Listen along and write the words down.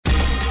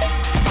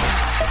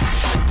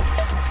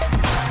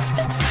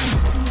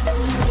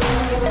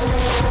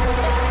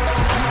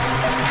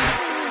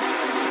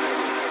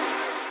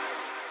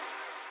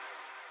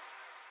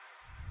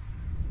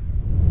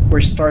we're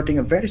starting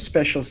a very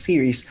special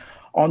series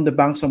on the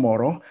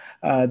Bangsamoro.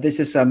 This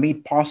is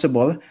made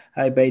possible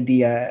by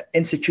the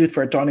Institute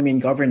for Autonomy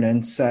and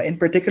Governance. In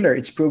particular,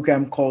 its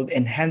program called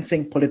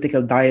Enhancing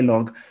Political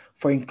Dialogue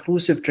for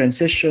Inclusive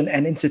Transition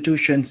and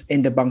Institutions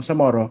in the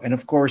Bangsamoro, and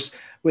of course,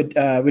 with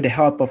the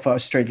help of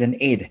Australian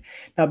aid.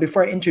 Now,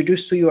 before I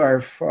introduce to you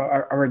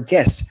our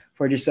guest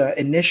for this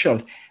initial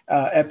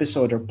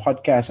episode or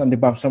podcast on the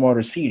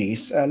Bangsamoro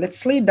series,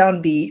 let's lay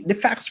down the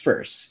facts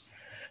first.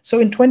 So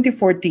in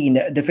 2014,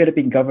 the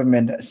Philippine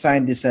government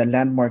signed this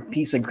landmark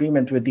peace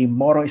agreement with the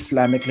Moro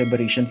Islamic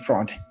Liberation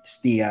Front.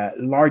 It's the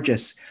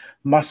largest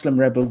Muslim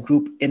rebel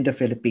group in the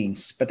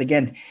Philippines. But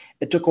again,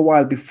 it took a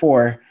while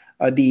before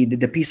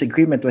the peace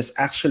agreement was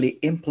actually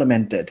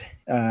implemented.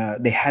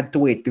 They had to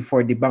wait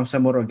before the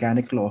Bangsamoro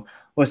Organic Law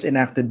was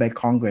enacted by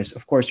Congress.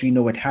 Of course, we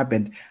know what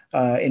happened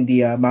in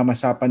the Mama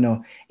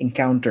Sapano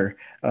encounter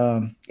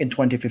in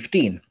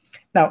 2015.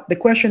 Now, the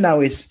question now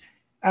is,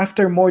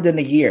 after more than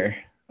a year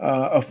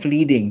of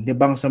leading the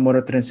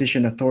Bangsamoro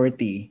Transition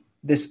Authority,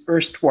 this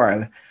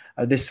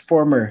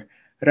former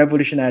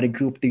revolutionary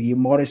group, the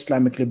Moro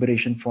Islamic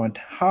Liberation Front,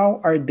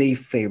 how are they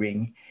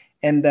faring?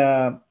 And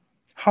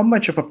how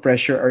much of a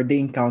pressure are they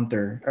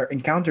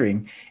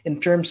encountering in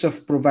terms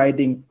of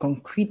providing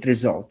concrete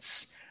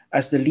results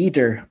as the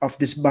leader of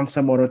this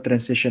Bangsamoro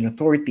Transition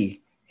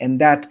Authority? And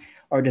that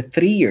are the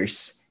 3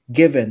 years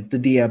given to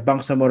the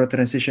Bangsamoro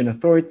Transition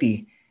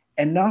Authority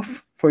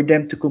enough for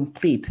them to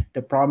complete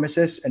the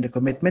promises and the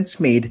commitments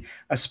made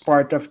as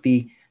part of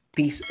the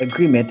peace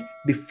agreement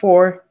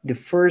before the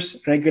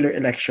first regular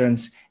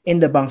elections in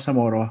the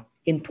Bangsamoro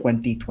in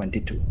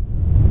 2022.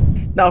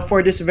 Now,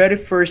 for this very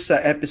first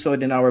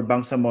episode in our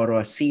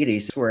Bangsamoro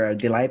series, we're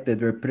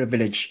delighted, we're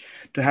privileged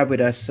to have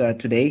with us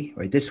today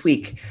or this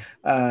week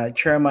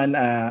Chairman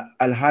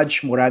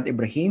Alhaj Murad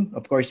Ebrahim.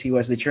 Of course, he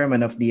was the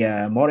chairman of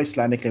the Moro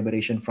Islamic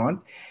Liberation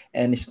Front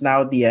and is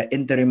now the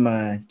interim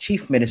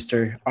Chief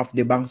Minister of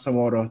the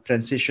Bangsamoro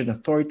Transition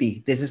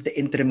Authority. This is the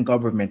interim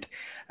government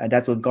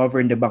that will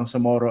govern the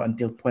Bangsamoro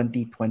until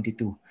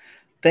 2022.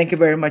 Thank you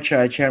very much,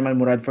 Chairman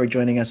Murad, for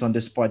joining us on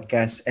this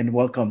podcast, and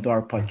welcome to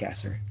our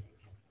podcast, sir.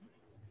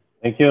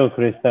 Thank you,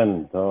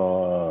 Kristen.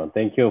 So,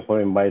 thank you for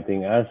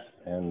inviting us,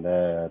 and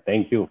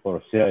thank you for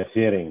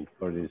sharing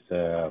for this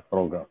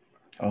program.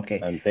 Okay.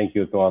 And thank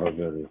you to all of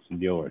your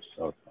viewers.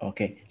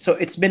 Okay. So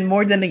it's been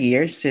more than a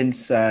year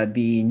since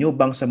the new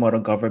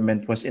Bangsamoro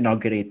government was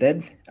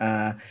inaugurated.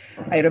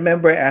 I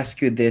remember I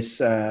asked you this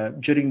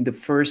during the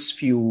first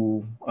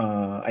few,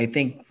 I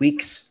think,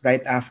 weeks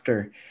right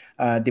after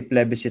the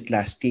plebiscite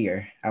last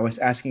year. I was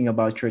asking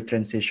about your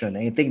transition.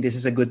 I think this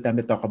is a good time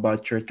to talk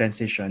about your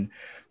transition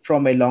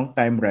from a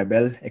long-time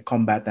rebel, a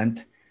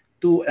combatant,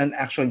 to an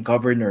actual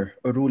governor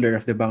or ruler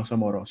of the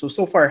Bangsamoro.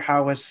 So far,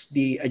 how has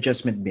the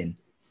adjustment been?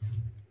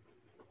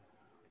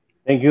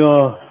 Thank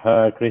you,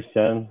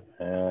 Christian.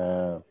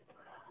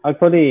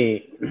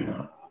 Actually,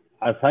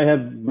 as I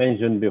have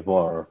mentioned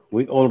before,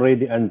 we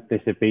already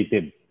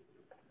anticipated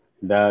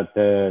that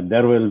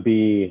there will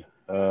be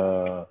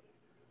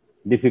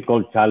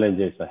difficult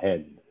challenges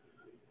ahead.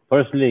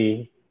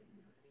 Firstly,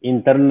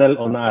 internal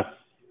on us,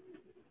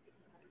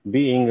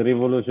 being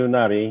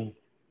revolutionary,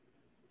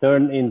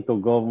 turned into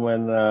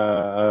government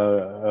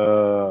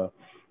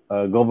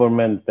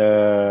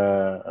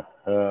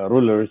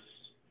rulers.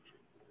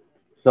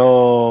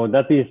 So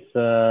that is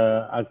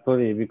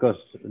actually because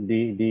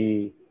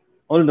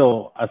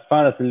although as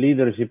far as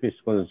leadership is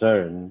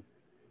concerned,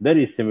 there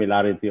is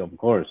similarity, of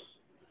course,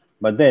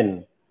 but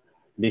then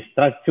the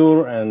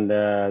structure and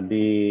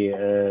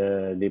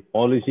the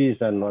policies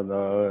and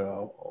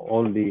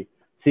all the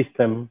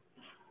system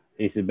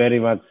is very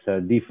much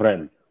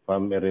different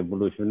from a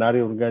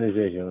revolutionary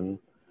organization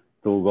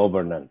to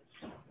governance.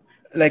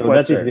 Like so what,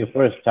 that sir? is the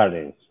first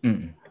challenge.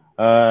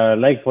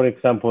 Like, for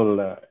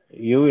example,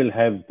 you will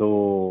have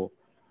to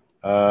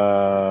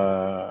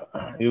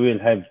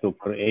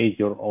create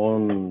your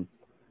own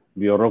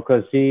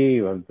bureaucracy.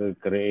 You have to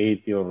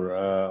create your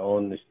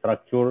own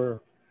structure.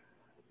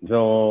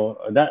 So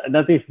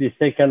that is the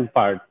second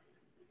part.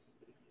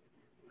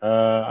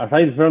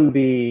 Aside from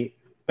the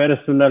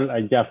personal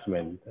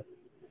adjustment,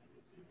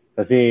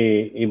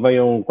 kasi iba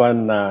yung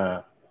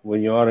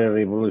when you are a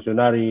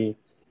revolutionary,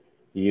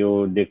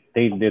 you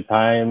dictate the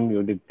time,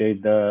 you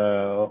dictate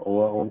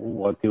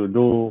what you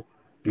do,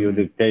 you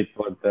dictate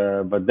what,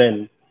 but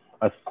then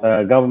as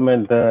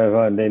government,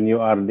 then you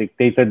are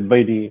dictated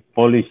by the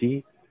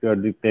policy, you are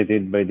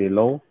dictated by the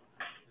law.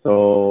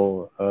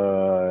 So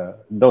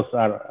those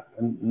are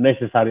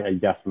necessary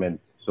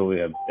adjustments. So we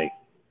have to take.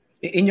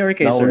 In your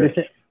case, sir,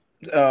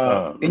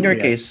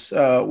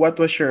 what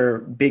was your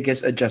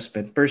biggest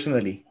adjustment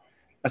personally?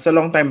 As a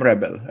long-time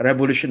rebel,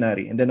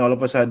 revolutionary, and then all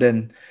of a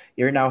sudden,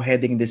 you're now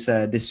heading this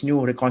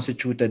new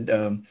reconstituted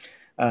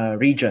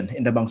region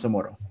in the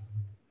Bangsamoro.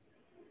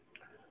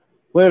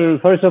 Well,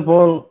 first of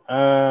all,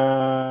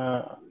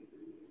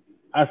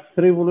 as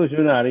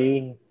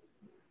revolutionary,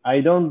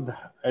 I don't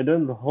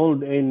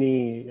hold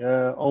any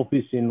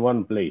office in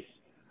one place.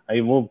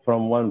 I move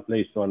from one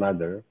place to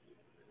another,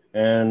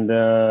 and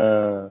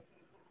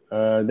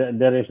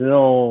there is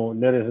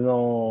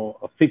no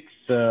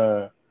fixed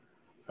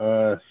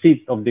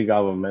seat of the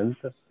government,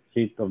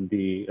 seat of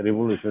the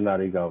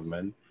revolutionary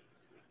government.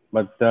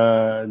 But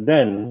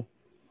then,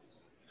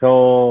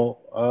 so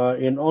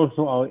in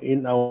also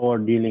in our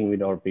dealing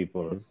with our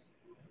people,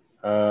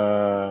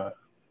 uh,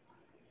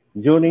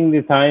 during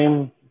the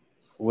time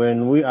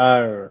when we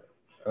are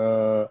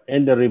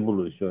in the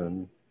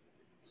revolution,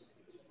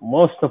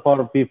 most of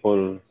our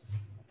people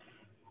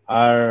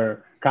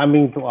are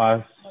coming to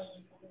us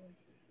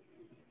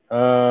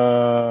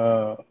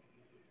uh,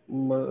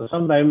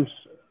 sometimes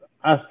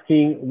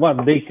asking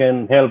what they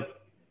can help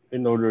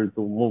in order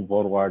to move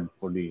forward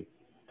for the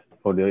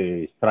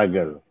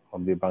struggle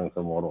of the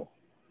Bangsamoro.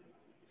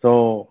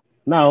 So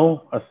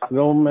now, as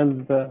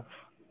government, as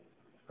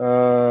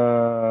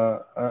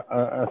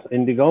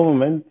in the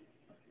government,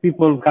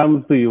 people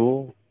come to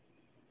you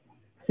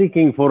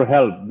seeking for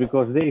help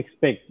because they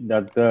expect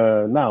that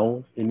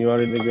now, when you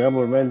are in the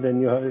government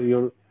and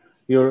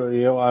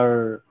you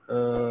are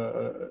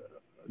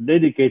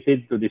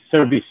dedicated to the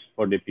service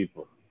for the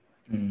people.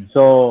 Mm.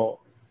 So,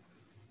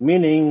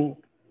 meaning,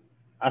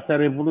 as a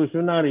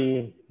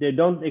revolutionary, they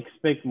don't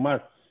expect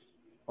much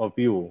of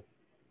you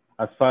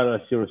as far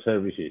as your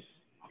services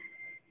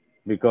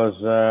because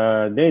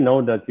they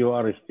know that you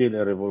are still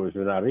a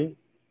revolutionary.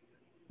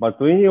 But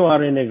when you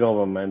are in a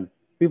government,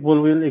 people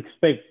will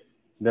expect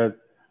that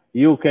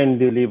you can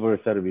deliver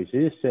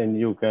services and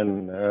you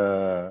can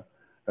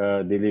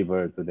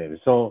deliver to them.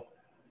 So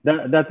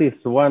that is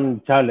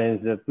one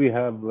challenge that we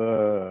have,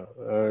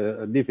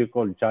 a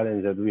difficult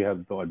challenge that we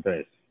have to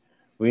address.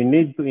 We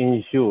need to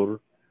ensure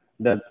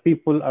that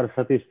people are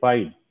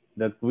satisfied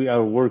that we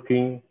are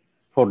working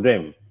for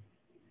them.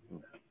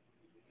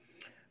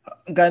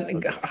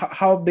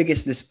 How big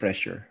is this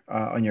pressure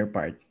on your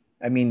part?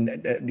 I mean,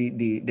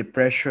 the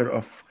pressure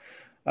of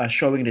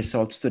showing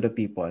results to the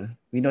people.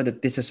 We know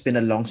that this has been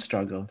a long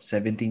struggle,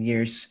 17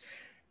 years.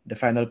 The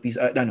final peace,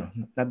 no,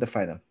 not the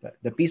final.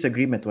 The peace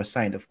agreement was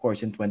signed, of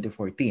course, in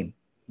 2014.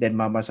 Then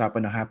Mama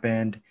Sapano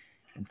happened,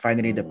 and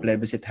finally the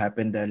plebiscite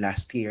happened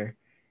last year.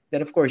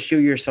 Then, of course, you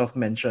yourself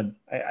mentioned.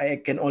 I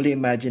can only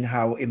imagine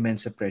how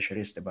immense the pressure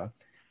is, diba?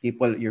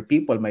 Your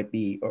people might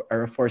be, or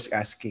are of course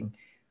asking,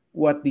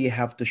 what do you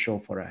have to show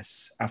for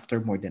us after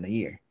more than a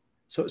year?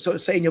 So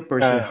sa inyo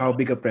personally, how Uh,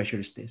 big a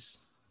pressure is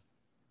this?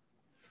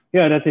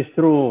 yeah, that is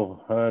true,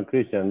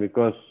 Christian,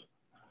 because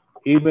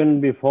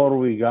even before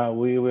we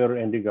were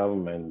in the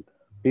government,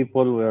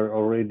 people were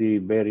already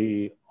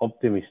very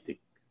optimistic.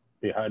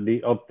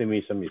 The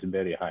optimism is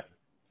very high.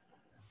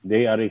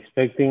 They are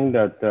expecting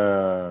that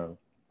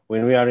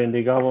when we are in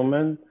the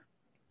government,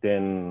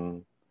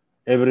 then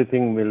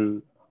everything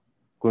will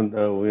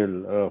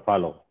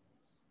follow.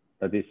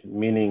 That is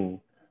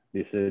meaning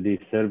the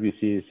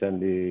services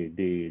and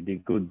the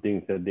good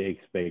things that they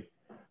expect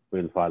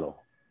will follow.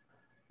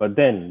 But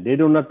then they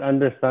do not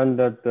understand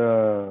that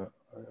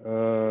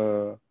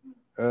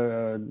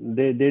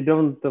they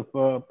don't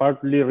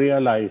partly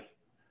realize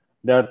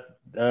that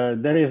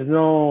there is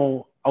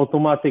no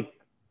automatic.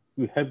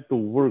 We have to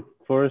work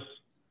first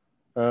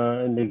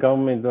in the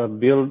government to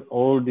build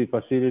all the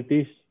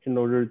facilities in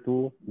order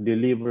to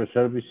deliver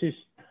services.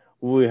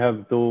 We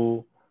have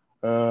to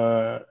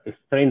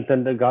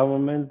strengthen the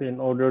government in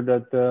order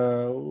that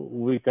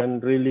we can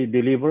really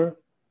deliver.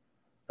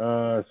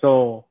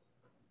 So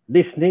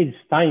this needs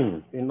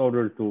time in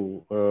order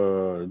to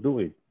do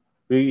it.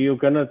 You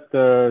cannot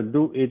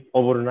do it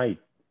overnight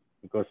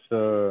because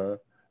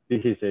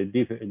this is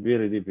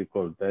very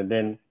difficult. And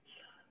then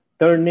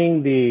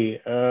turning the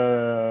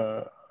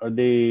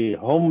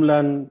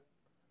homeland,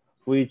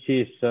 which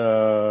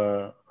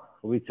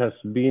has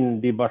been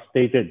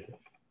devastated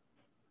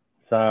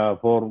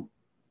for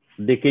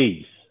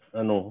decades,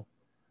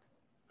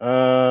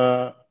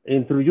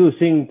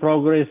 introducing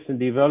progress and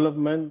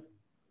development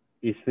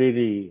is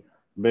really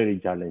very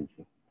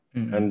challenging.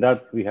 Mm-hmm. And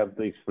that we have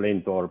to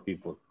explain to our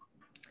people.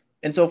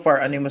 And so far,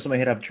 ano yung mas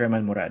mahirap,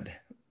 Chairman Murad?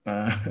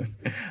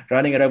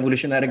 Running a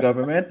revolutionary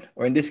government,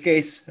 or in this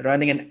case,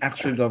 running an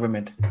actual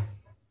government?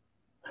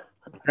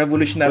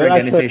 Revolutionary Well,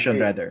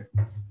 organization, actually, rather.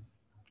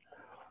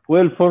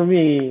 well, for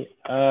me,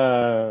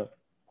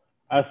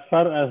 as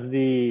far as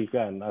the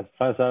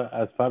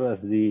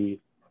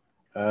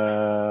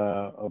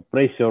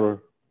pressure,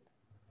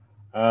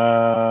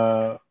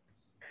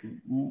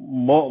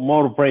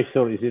 more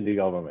pressure is in the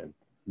government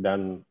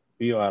than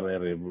you are a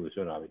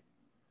revolutionary,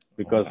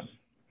 because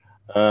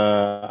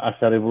as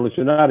a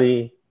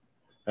revolutionary,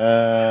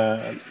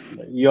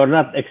 you're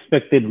not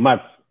expected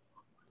much.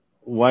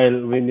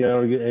 While when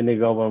you're in a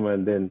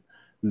government, then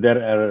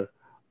there are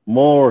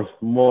more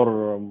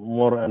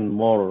and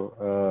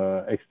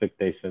more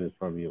expectations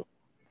from you.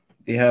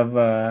 They have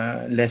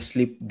less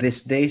sleep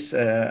these days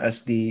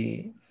as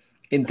the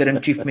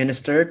interim chief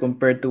minister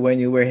compared to when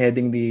you were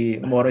heading the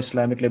Moro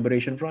Islamic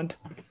Liberation Front?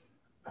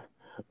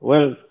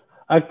 Well,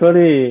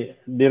 actually,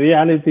 the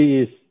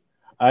reality is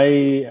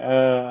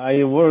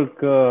I work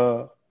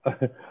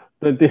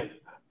 20,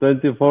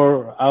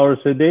 24 hours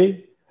a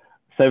day,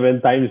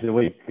 7 times a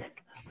week,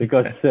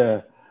 because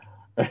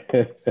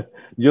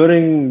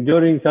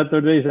during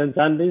Saturdays and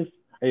Sundays,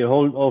 I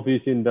hold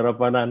office in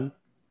Darapanan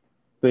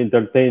to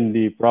entertain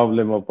the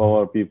problem of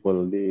our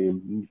people, the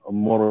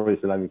Moro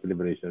Islamic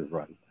Liberation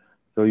Front.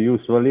 So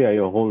usually I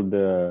hold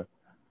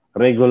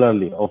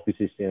regularly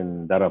offices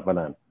in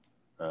Darapanan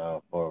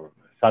for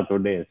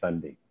Saturday and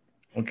Sunday.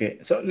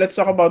 Okay, so let's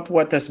talk about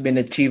what has been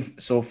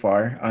achieved so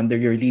far under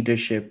your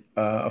leadership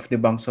of the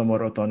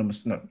Bangsamoro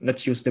Autonomous. No,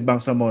 let's use the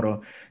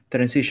Bangsamoro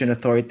Transition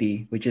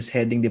Authority, which is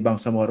heading the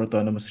Bangsamoro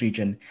Autonomous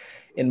Region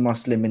in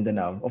Muslim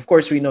Mindanao. Of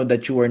course, we know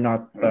that you were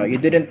not, you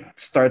didn't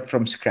start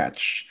from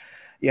scratch.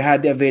 You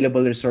had the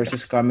available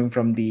resources coming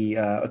from the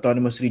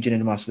Autonomous Region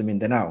in Muslim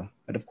Mindanao.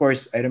 But of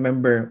course, I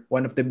remember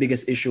one of the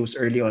biggest issues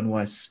early on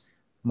was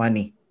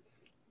money.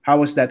 How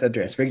was that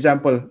addressed? For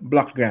example,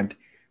 block grant.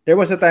 There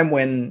was a time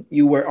when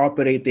you were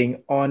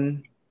operating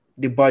on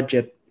the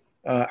budget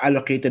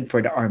allocated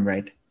for the arm,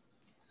 right?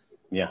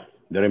 Yeah,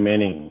 the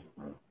remaining.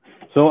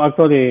 So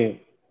actually,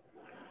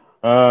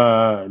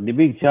 the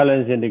big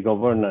challenge in the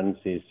governance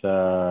is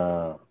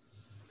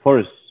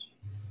first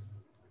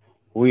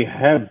we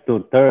have to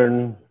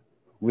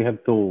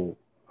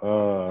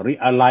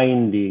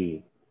realign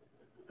the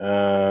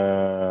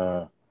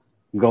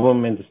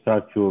government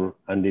structure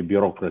and the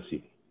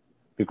bureaucracy,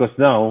 because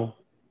now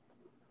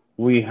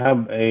we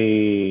have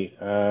a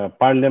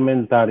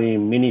parliamentary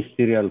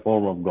ministerial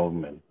form of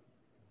government.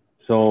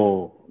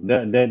 So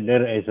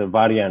there is a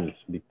variance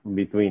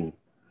between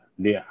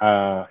the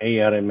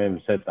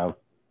ARMM setup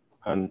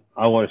and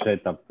our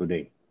setup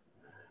today.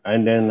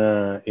 And then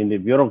in the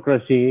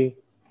bureaucracy,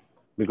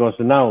 because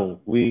now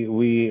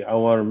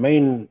our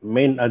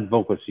main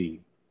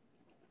advocacy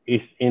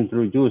is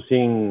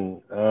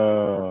introducing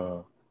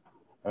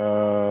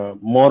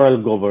moral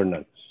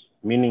governance,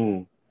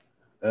 meaning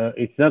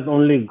it's not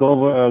only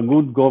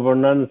good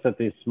governance,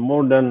 that is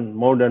more than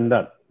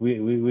that. We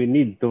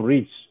need to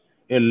reach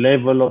a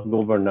level of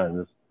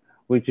governance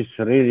which is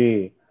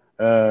really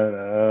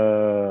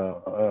a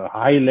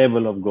high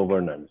level of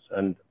governance,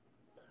 and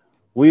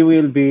we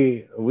will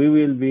be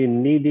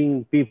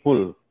needing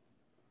people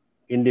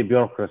in the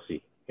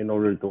bureaucracy in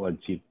order to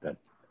achieve that,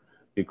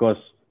 because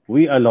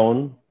we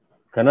alone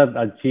cannot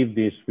achieve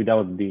this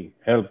without the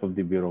help of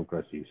the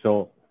bureaucracy.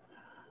 So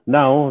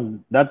now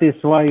that is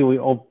why we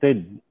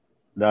opted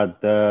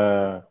that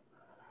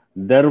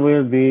there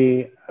will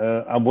be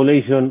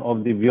abolition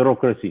of the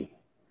bureaucracy,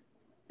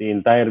 the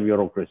entire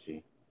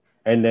bureaucracy,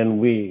 and then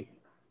we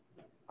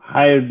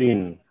hired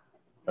in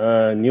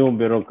new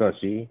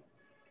bureaucracy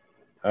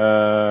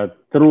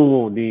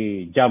through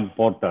the job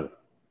portal.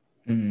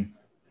 Mm.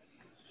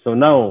 So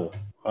now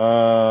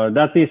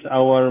that is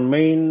our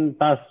main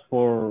task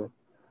for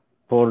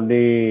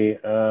the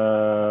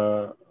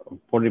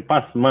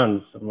past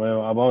months,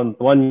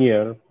 about 1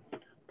 year,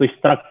 to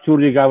structure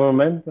the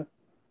government,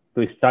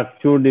 to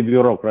structure the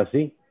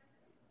bureaucracy,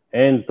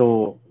 and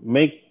to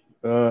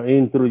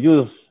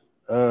introduce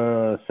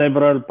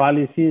several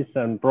policies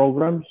and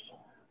programs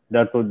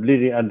that would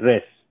really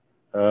address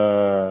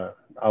the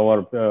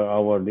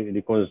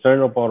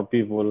concern of our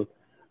people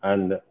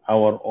and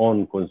our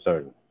own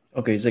concern.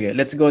 Okay, so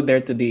let's go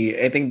there to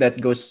I think that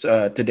goes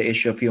to the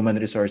issue of human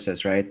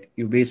resources, right?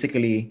 You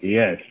basically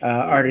Yes.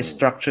 are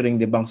restructuring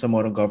the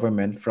Bangsamoro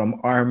government from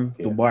ARM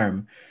to Yes.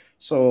 BARM.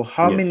 So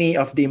how Yes. many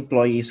of the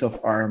employees of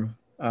ARM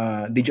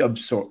did you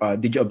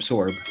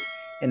absorb,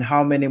 and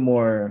how many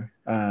more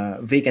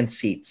vacant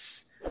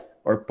seats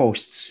or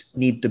posts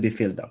need to be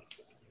filled up?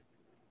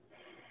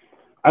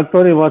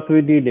 Actually, what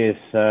we did is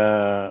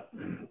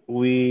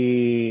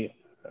we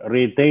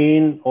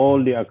retain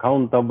all the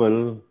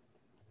accountable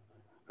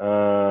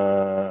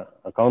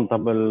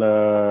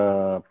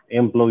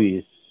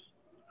employees.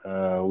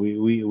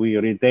 We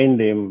retained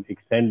them,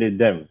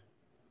 extended them,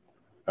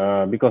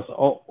 because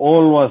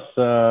all was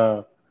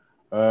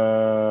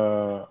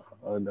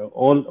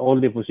all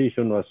the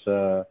position was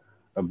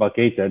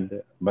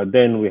vacated, but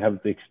then we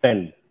have to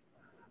extend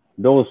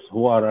those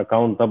who are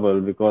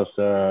accountable, because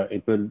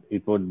it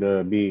would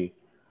be,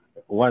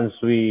 once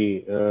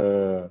we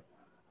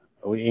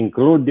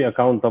include the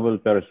accountable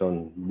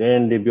person,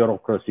 then the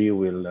bureaucracy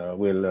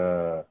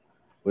will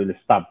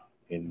stop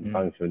in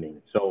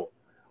functioning. So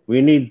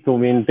we need to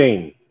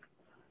maintain.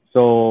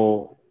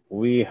 So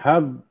we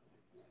have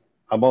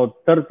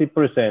about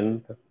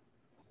 30%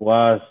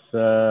 was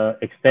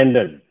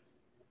extended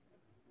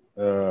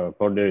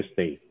for their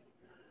stay.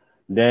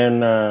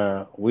 Then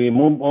we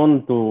move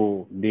on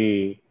to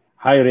the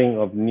hiring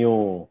of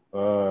new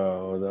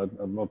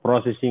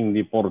processing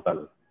the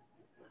portal.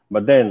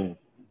 But then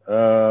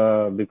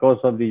because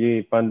of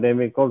the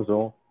pandemic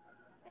also,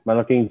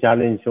 malaking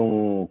challenge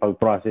yung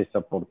pag-process sa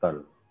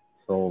portal.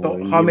 So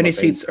how many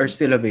seats are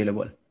still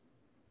available?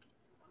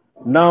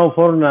 Now,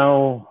 for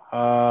now,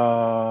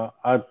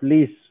 at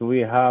least we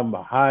have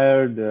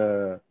hired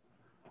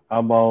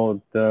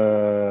about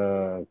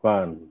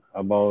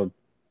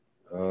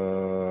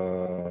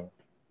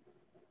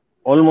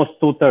almost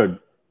 2/3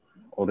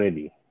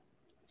 already.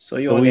 So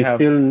you only we have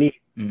still need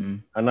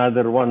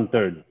another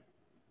 1/3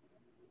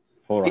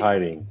 for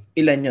hiring.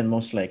 Ilan yun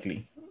most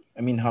likely?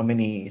 I mean, how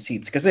many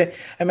seats? Kasi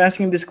I'm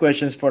asking these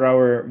questions for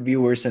our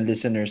viewers and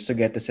listeners to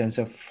get a sense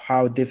of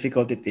how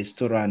difficult it is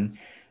to run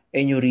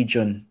a new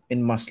region in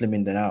Muslim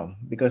Mindanao.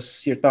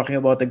 Because you're talking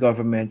about the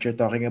government, you're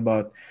talking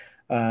about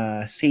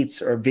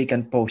seats or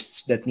vacant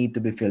posts that need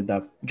to be filled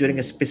up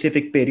during a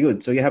specific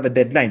period. So you have a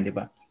deadline, di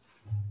ba?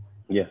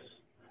 Yes.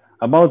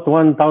 About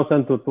 1,000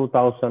 to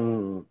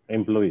 2,000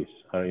 employees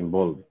are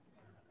involved.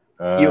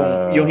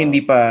 Yung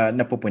hindi pa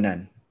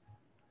napupunan.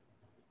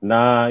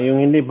 Yung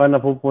hindi pa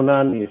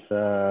napupunan is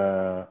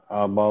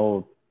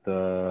about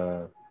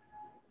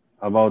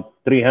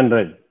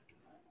 300.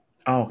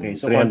 Okay.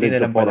 So konti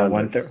na lang pala.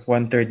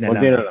 One-third na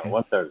lang.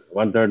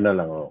 One-third na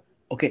lang. Oh.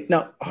 Okay.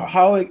 Now,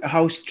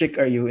 how strict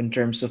are you in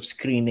terms of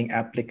screening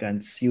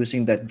applicants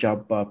using that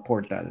job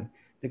portal?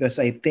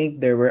 Because I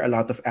think there were a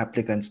lot of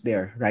applicants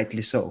there,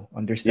 rightly so,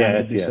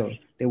 understandably so.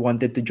 They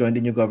wanted to join the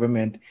new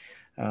government.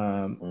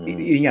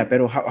 Yun nga,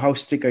 pero how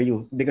strict are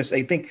you? Because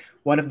I think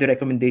one of the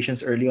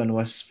recommendations early on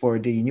was for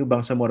the new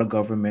Bangsamoro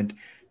government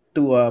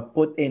to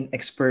put in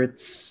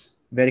experts,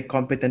 very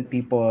competent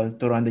people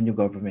to run the new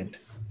government.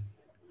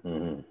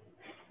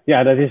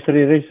 Yeah, that is the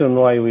reason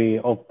why we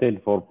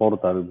opted for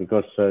portal,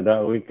 because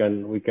that we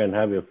can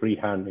have a free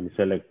hand in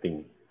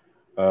selecting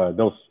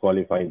those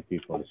qualified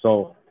people.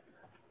 So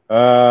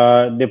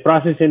the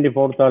process in the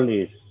portal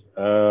is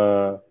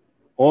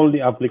all the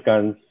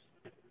applicants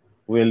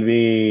will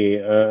be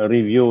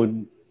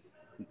reviewed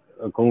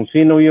kung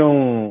sino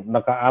yung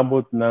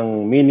nakaabot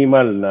ng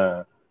minimal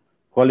na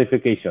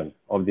qualification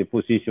of the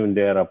position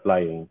they are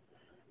applying.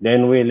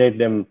 Then we let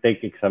them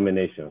take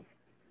examination.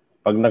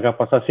 Pag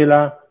nakapasa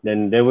sila,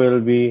 then they will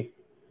be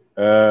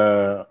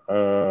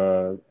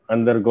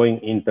undergoing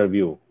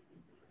interview.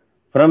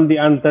 From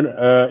the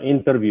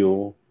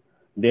interview,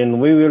 then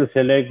we will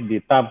select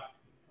the top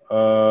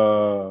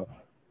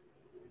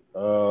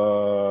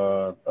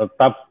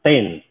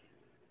 10.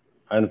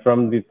 And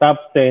from the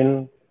top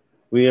 10,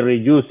 we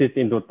reduce it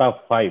into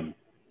top 5.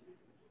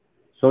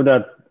 So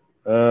that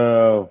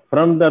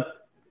from that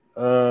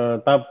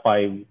top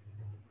 5,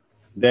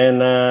 then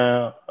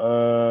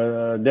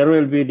there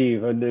will be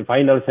the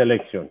final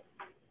selection.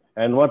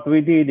 And what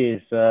we did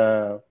is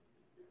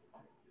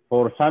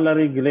for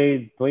salary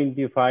grade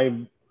 25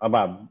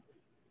 above,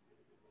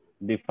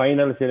 the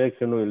final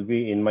selection will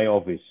be in my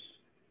office.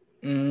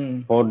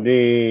 For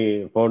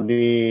the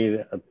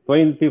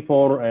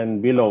 24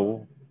 and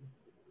below,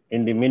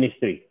 in the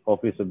ministry,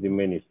 office of the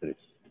ministers.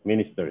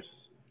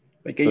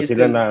 But can so you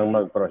sila still na ang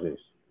mag-process.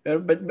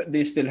 But do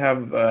you still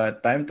have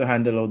time to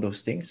handle all those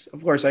things?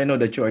 Of course, I know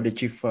that you are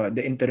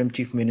the interim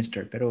chief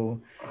minister.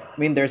 Pero I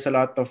mean, there's a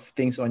lot of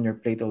things on your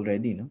plate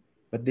already, no?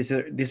 But these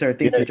are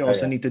things that you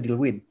also need to deal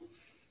with.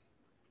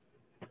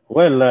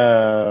 Well,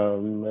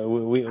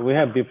 we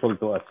have people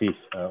to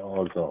assist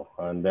also,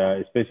 and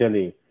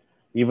especially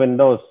even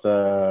those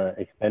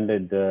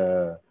extended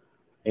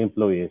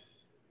employees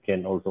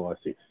can also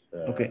assist.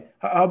 Okay.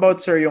 How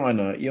about, sir, yung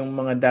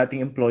mga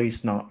dating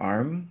employees ng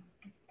ARM,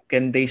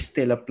 can they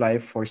still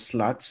apply for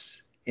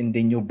slots in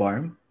the new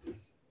BARM?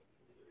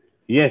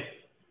 Yes,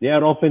 they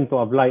are open to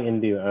apply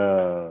in the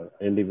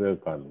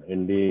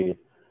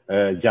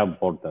job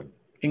portal.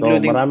 So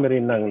marami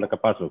rin nang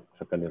nakapasok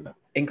sa kanila.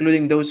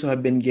 Including those who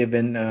have been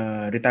given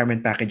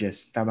retirement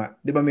packages. Tama.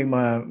 Di ba may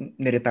mga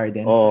ni-retire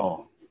din?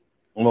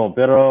 No,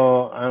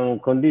 pero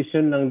ang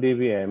condition ng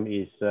DBM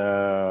is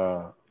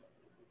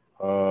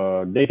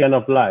they can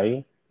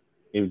apply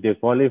if they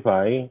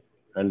qualify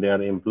and they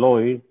are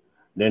employed,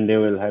 then they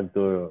will have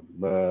to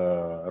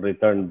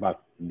return back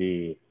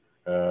the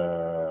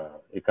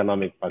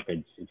economic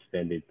package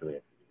extended to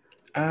it.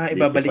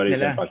 Ibabalik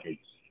nila.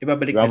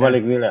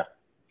 Ibabalik nila.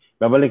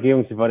 Babalik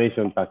yung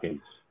separation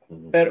package.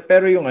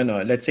 Pero yung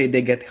let's say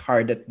they get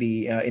hard at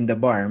in the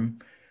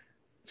BARM,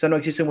 saan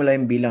magsisimula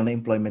yung bilang na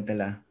employment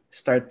nila?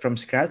 Start from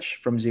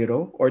scratch, from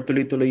zero, or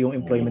tuloy-tuloy yung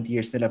employment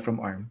years nila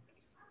from ARM?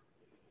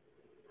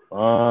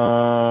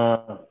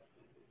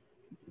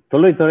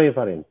 Tuloy-tuloy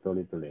pa rin.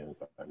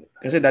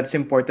 Kasi that's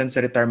important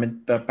sa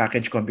retirement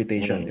package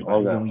computation, di ba?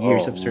 Yung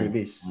years of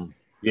service.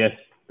 Yes,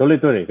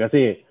 tuloy-tuloy.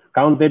 Kasi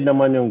counted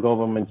naman yung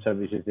government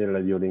services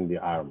nila during the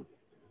ARM.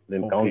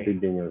 Then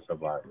counted din yung sa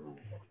BARM.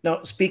 Now,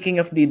 speaking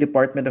of the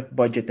Department of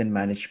Budget and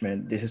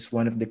Management, this is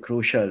one of the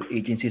crucial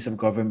agencies of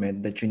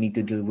government that you need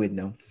to deal with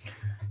now.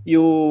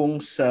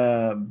 Yung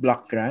sa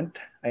block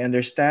grant, I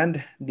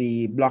understand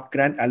the block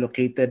grant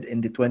allocated in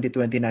the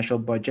 2020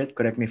 national budget,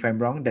 correct me if I'm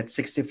wrong, that's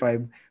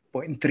 65.3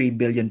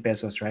 billion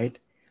pesos, right?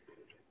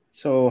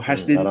 So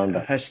has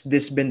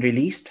this been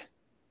released?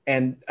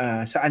 And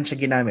saan siya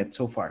ginamit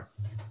so far?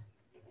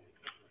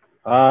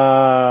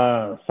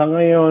 Sa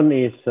ngayon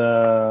is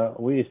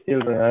we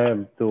still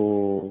have to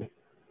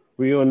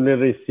we only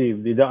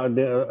receive ang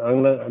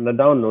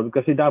na-download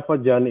kasi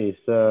dapat dyan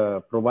is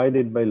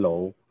provided by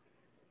law.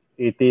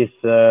 It is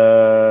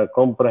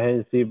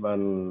comprehensive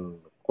and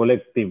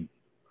collective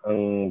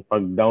ang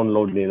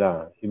pag-download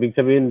nila. Ibig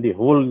sabihin, the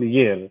whole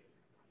year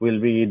will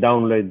be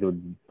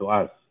downloaded to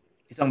us.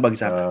 Isang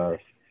bagsak?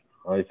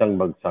 Isang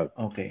bagsak.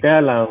 Okay.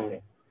 Kaya lang,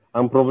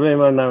 Ang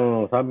problema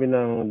sabi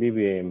ng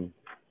DBM,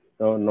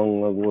 so,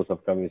 nung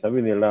nag-uusap kami,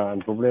 sabi nila,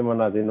 ang problema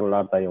natin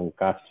wala tayong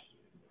cash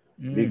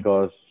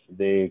because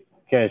the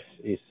cash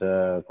is,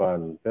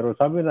 pero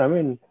sabi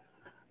namin,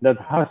 that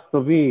has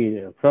to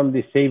be from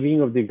the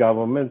saving of the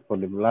government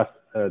for the last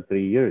 3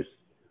 years.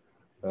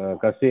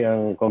 Kasi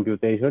ang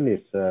computation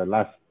is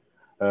last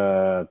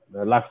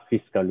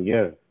fiscal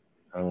year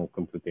ang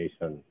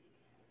computation.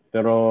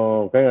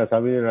 Pero kaya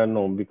sabi nila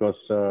no because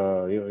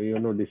you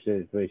know this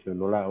situation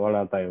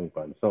wala tayong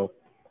plan. So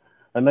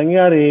ang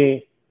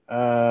nangyari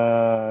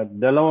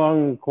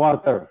dalawang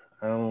quarter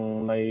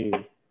ang may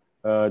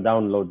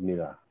download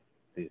nila.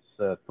 This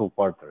 2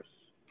 quarters.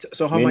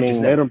 So how much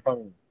is that? Meron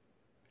pang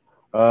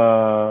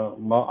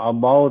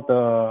about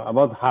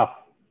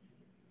half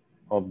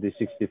of the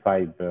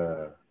 65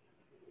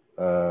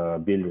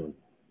 billion.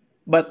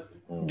 But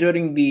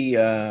during the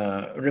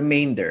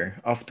remainder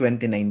of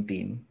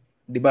 2019,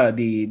 di ba,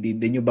 the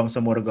new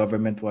Bangsamoro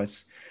government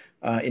was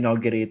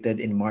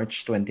inaugurated in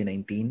March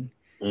 2019.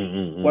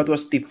 What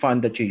was the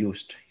fund that you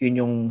used? Yun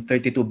yung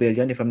 32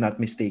 billion, if I'm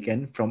not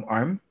mistaken, from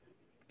ARM,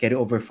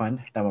 carryover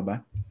fund, tama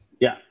ba?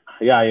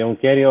 Yeah, yung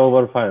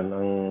carryover fund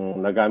ang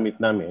nagamit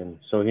namin.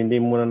 So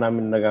hindi muna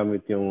namin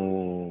nagamit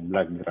yung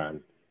block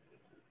grant.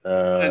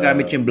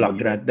 Nagamit yung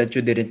block grant that you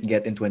didn't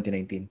get in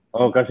 2019.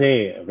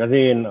 Kasi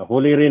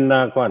huli rin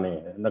na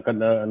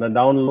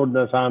na-download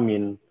na sa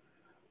amin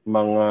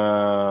mga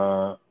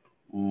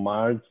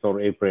March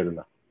or April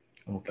na.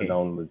 Okay.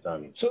 Na-download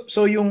sa amin.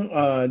 So yung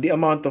the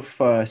amount of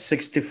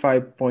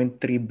 65.3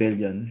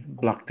 billion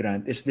block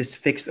grant, is this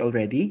fixed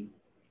already?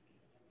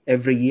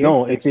 Every year?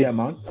 No, that's the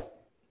amount?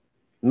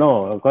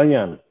 No,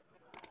 kanyan.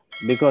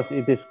 Because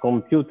it is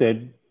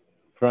computed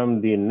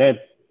from the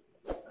net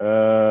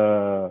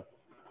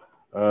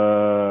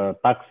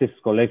taxes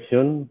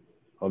collection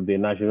of the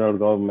national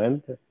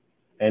government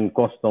and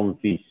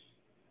custom fees.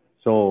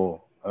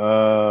 So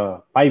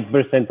 5%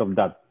 of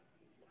that.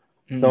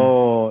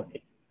 So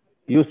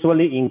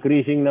usually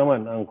increasing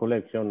naman ang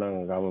collection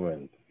ng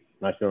government,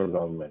 national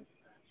government.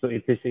 So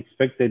it is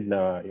expected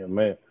na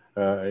may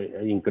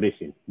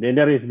increasing. Then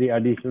there is the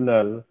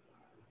additional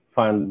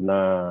fund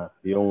na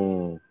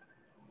yung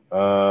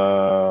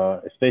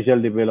special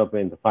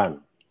development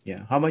fund.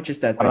 Yeah. How much is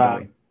that, by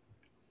the way?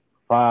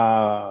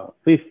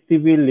 50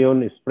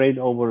 billion is spread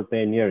over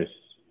 10 years.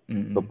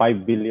 So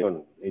 5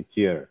 billion each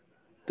year.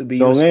 To be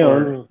used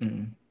ngayon,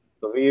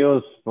 to be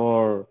used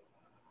for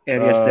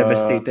areas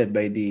devastated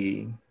by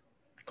the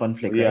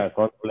conflict, right? Yeah,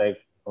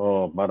 conflict.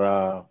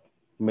 Para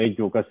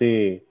medyo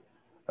kasi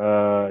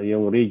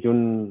yung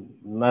region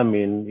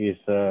namin is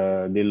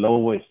the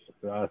lowest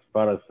as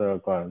far as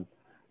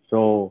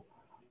so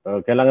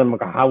kailangan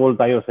makahabol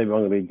tayo sa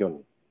ibang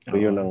region. So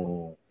yun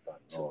ang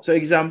So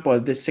example,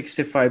 this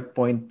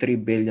 65.3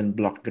 billion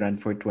block grant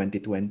for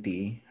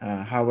 2020,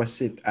 how was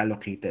it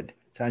allocated?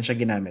 Saan siya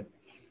ginamit?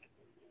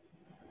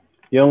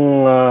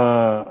 Yung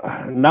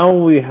now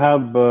we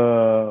have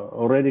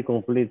already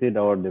completed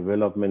our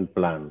development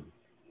plan.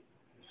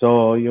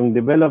 So yung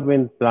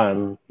development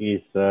plan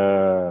is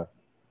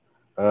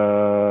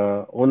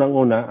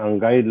unang-una ang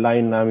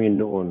guideline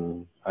namin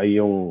doon ay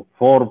yung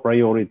 4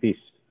 priorities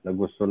na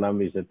gusto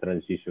namin sa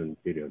transition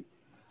period.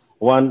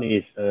 One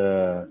is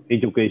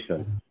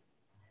education.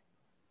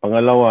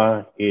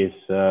 Pangalawa is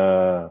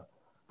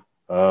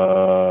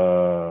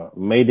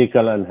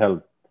medical and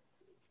health.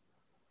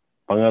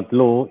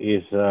 Pangatlo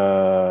is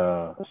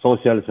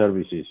social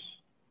services.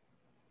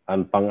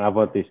 And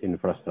pang-apat is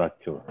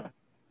infrastructure.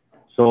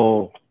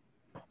 So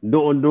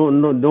doon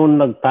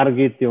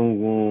nag-target yung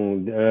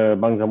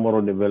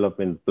Bangsamoro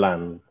Development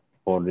Plan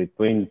for the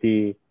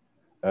 2020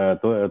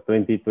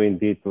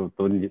 to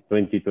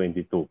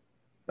 2022.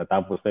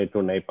 Natapos na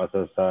ito na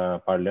ipasa sa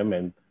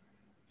Parliament.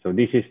 So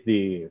this is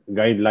the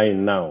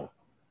guideline now.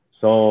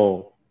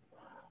 So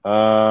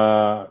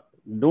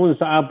doon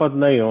sa apat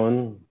na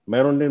yon,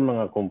 mayroon din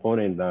mga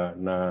component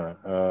na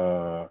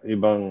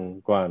ibang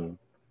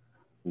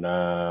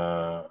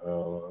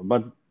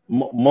but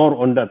more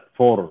on that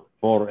four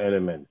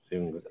elements,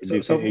 yung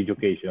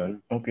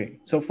education. Okay.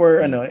 So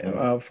for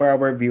for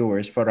our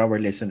viewers, for our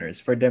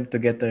listeners, for them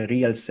to get a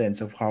real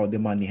sense of how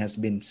the money has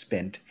been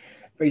spent.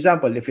 For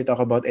example, if you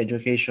talk about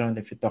education,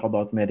 if you talk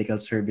about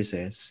medical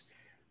services,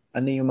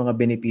 ano yung mga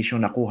benepisyong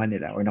nakuha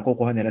nila or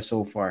nakukuha nila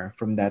so far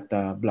from that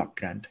block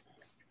grant?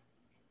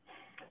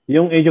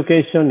 Yung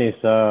education is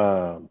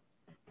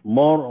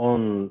more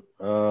on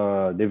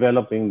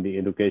developing the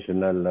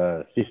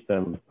educational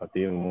system,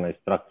 pati yung mga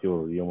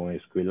structure, yung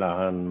mga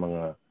eskwelahan,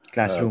 mga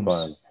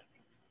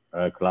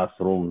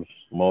classrooms,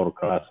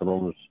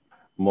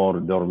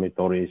 more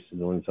dormitories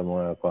doon sa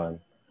mga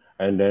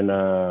and then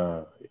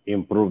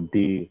improve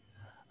the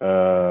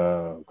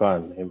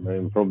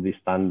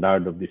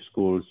standard of the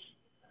schools,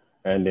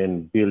 and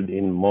then build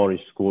in more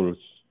schools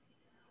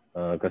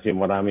kasi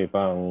marami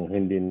pang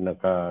hindi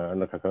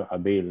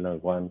nakaka-avail ng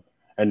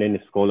and then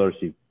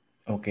scholarship.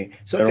 Okay.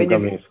 So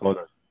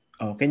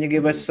can you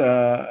give us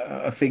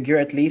a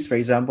figure at least? For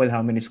example,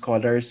 how many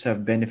scholars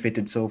have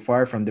benefited so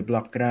far from the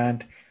block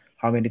grant?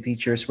 How many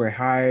teachers were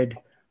hired?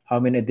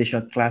 How many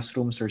additional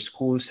classrooms or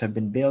schools have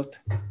been built?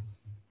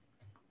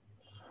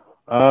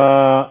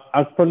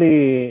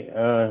 Actually,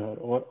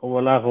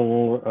 wala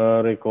akong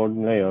record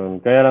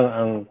ngayon. Kaya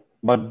lang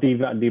but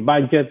the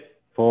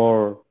budget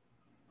for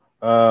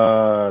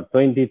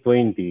 2020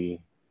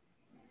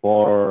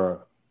 for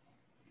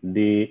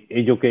the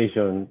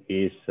education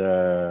is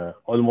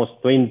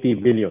almost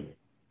 20 billion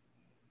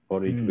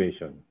for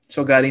education.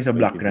 So galing sa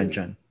block 20 grant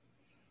billion. yan.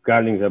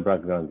 Galing sa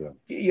background yun.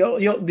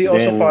 Do you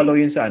also follow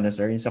yun sa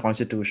sir, yun sa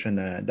constitution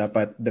na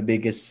dapat the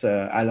biggest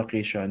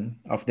allocation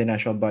of the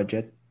national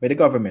budget by the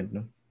government,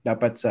 no?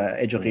 Dapat sa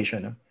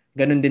education, no?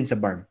 Ganun din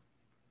sa BARM.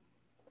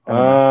 Tama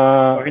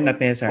ba? Or not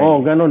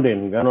necessarily?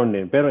 Ganun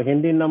din. Pero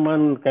hindi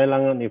naman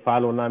kailangan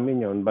i-follow namin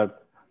yun,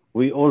 but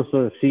we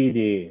also see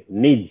the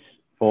needs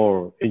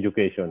for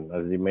education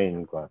as the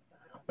main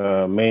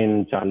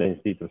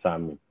challenge dito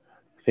sa amin.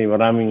 Kasi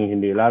maraming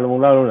hindi, lalo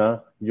na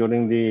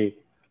during the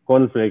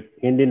conflict,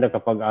 hindi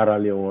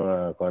nakapag-aral yung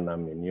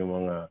namin, yung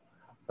mga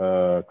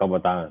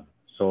kabataan.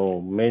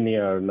 So many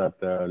are not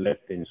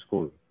left in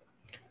school.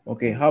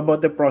 Okay, how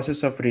about the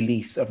process of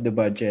release of the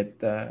budget?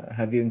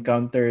 Have you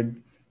encountered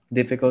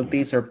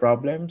difficulties or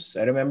problems?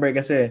 I remember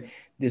kasi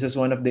this is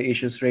one of the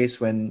issues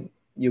raised when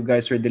you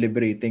guys were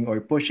deliberating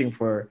or pushing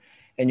for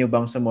a new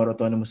Bangsamoro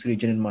Autonomous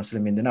Region in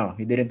Muslim Mindanao.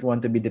 You didn't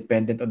want to be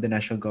dependent on the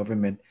national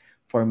government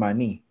for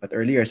money. But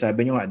earlier,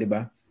 sabi nyo nga, di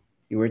ba?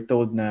 You were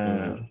told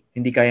na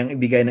hindi kayang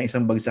ibigay ng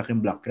isang bagsak yung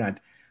block grant.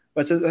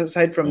 But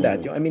aside from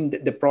that,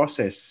 the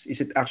process,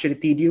 is it actually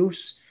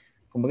tedious?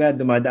 Kumbaga,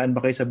 dumadaan ba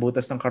kayo sa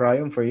butas ng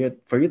karayom for you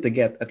to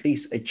get at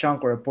least a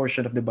chunk or a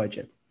portion of the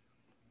budget?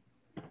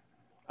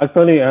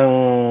 Actually,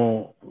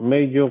 ang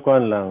medyo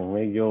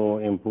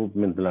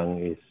improvement lang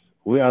is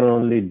we are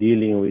only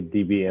dealing with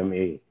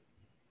DBMA.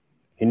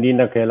 Hindi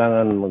na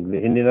kailangan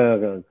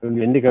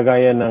hindi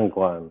kagaya ng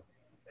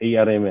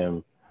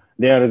ARMM.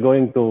 They are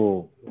going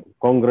to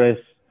Congress,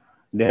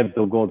 they have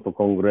to go to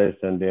Congress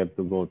and they have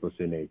to go to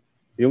Senate.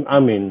 Yung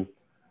amin,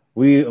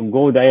 we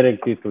go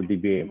directly to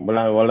DBM.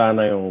 Wala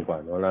na yung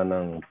wala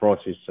nang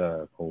process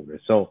sa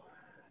Congress. So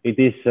it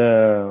is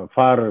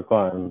far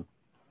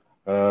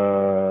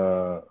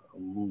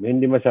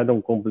hindi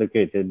masyadong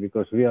complicated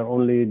because we are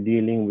only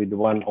dealing with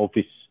one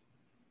office,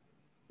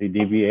 the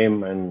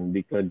DBM, and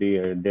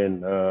then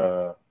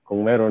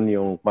kung meron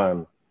yung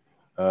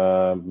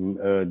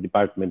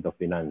Department of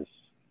Finance.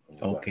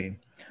 Okay.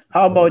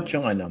 How about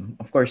yung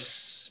of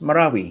course,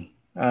 Marawi.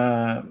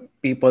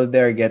 People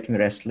there getting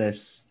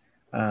restless,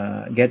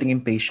 getting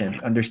impatient,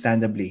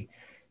 understandably,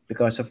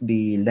 because of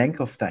the length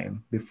of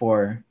time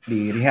before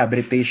the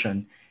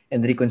rehabilitation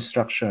and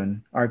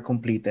reconstruction are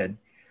completed.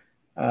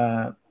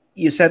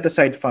 You set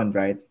aside fund,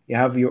 right? You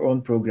have your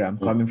own program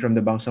coming from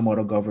the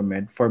Bangsamoro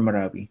government for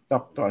Marawi.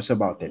 Talk to us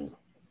about it.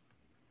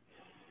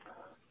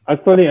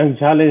 Actually,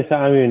 ang challenge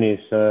sa amin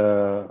is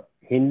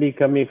hindi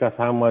kami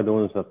kasama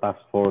doon sa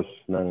task force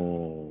ng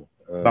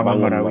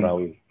Bangon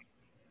Marawi.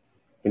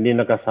 Hindi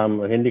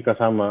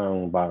kasama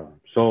ang BARM.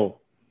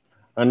 So,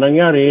 ang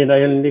nangyari,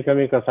 dahil hindi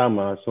kami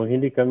kasama, so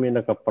hindi kami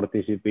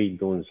nakaparticipate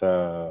doon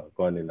sa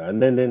nila.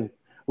 And then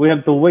we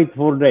have to wait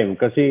for them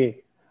kasi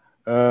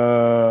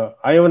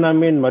ayaw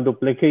namin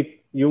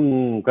ma-duplicate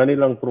yung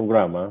kanilang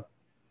programa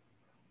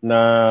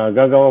na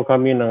gagawa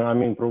kami ng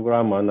aming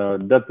programa na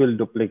that will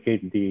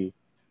duplicate the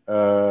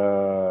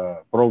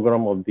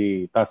program of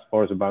the Task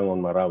Force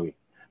Bangon Marawi.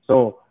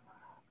 So,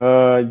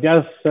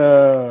 just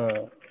 3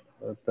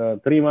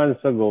 months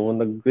ago,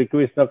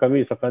 nag-request na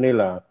kami sa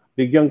kanila,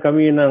 bigyan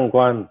kami ng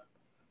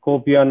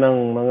kopya ng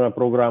mga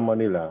programa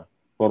nila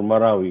for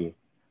Marawi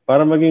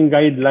para maging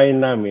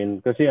guideline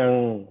namin kasi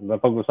ang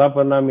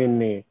napag-usapan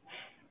namin ni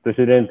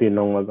Presidente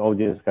nung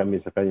mag-audience kami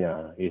sa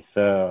kanya is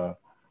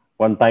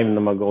one time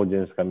na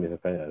mag-audience kami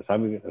sa kanya.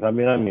 Sabi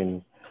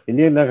namin,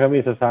 hindi na kami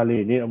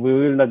sasali. We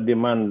will not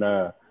demand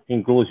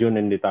inclusion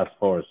in the task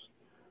force.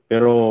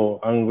 Pero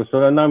ang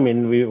gusto na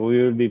namin, we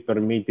will be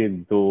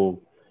permitted to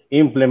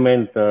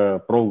implement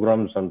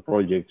programs and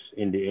projects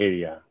in the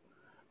area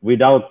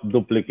without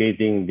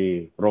duplicating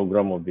the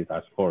program of the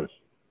task force.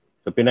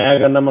 So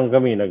pinayagan naman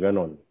kami na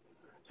ganun.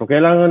 So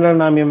kailangan lang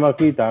namin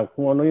makita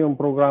kung ano yung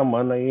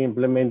programa na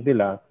i-implement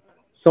nila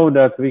so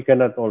that we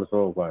cannot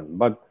also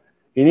But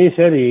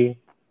initially,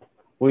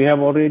 we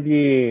have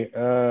already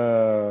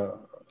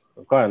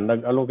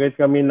nag-allocate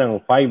kami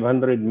ng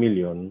 500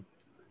 million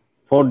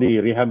for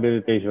the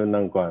rehabilitation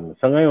ng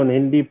Sa ngayon,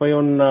 hindi pa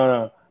yon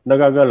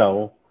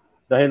nagagalaw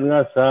dahil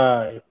nga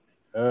sa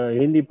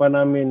hindi pa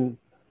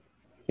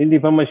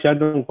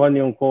masyadong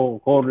yung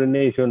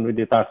coordination with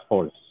the task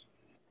force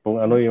kung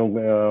ano yung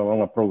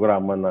mga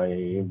programa na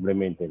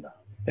i-implement nila.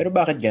 Pero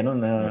bakit ganun,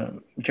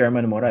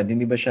 Chairman Murad?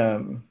 Hindi ba siya,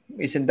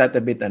 isn't that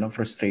a bit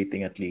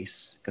frustrating at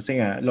least?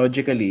 Kasi nga,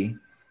 logically,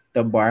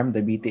 the BARM,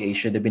 the BTA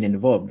should have been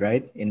involved,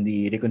 right? In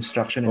the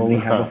reconstruction and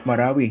rehab of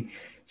Marawi.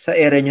 Sa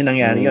era nyo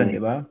nangyari yun,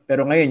 di ba?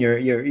 Pero ngayon,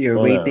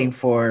 you're waiting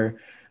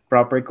for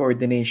proper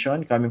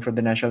coordination coming from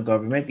the national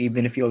government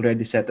even if you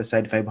already set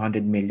aside 500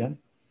 million?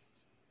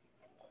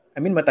 I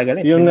mean, matagal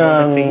na. It's Yun been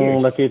more than ang 3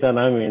 years. nakita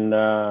namin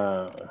na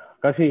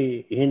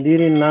kasi hindi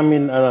rin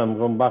namin alam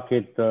kung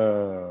bakit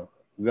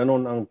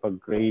ganun ang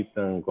pag-create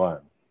ng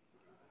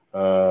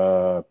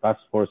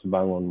Task Force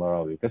Bangon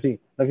Marawi. Kasi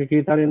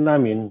nakikita rin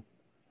namin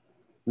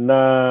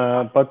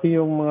na pati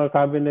yung mga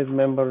cabinet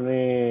member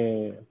ni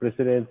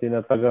Presidente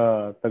na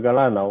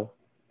taga-Lanao,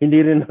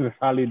 hindi rin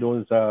nakasali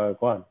doon sa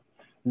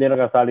Hindi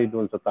nakasali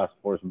doon sa Task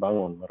Force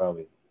Bangon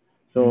Marawi.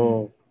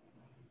 So,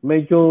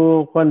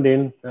 medyo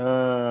din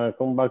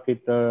kung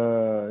bakit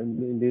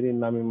hindi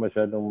rin namin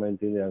masyadong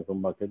maintindihan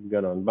kung bakit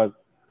gano'n. But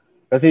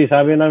kasi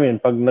sabi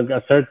namin, pag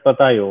nag-assert pa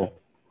tayo,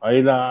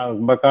 ay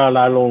baka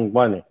lalong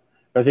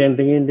Kasi ang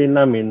tingin din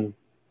namin,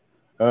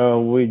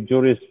 with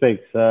due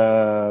respect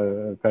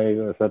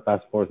sa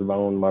Task Force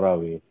Bangon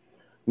Marawi,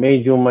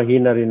 medyo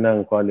mahina rin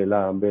ng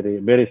nila, very,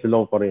 very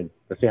slow pa rin.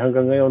 Kasi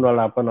hanggang ngayon,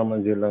 wala pa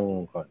naman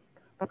silang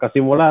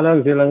Kasimula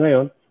lang sila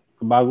ngayon,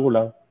 bago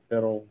lang,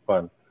 pero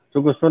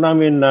So gusto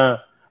namin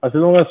na, as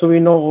long as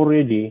we know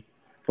already,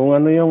 kung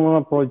ano yung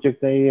mga project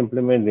na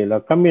i-implement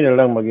nila, kami na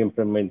lang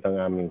mag-implement ang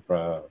aming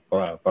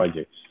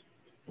projects.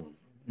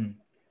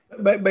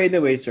 By the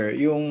way, sir,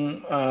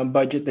 yung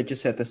budget that you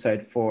set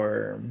aside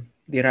for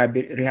the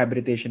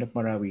rehabilitation of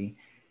Marawi,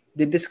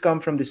 did this come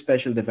from the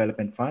Special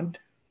Development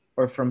Fund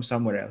or from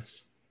somewhere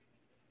else?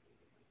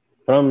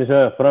 From the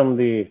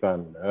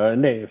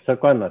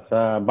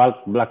sa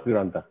block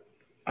grant.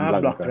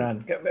 Block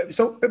grant.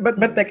 So, but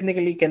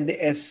technically, can the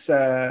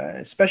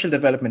Special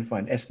Development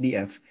Fund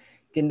 (SDF)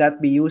 can that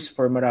be used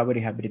for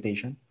Marawi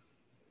rehabilitation?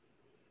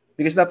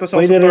 Because that was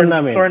also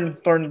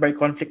torn by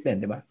conflict, then,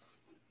 di ba?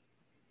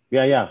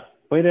 Yeah.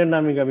 Pwede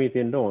namin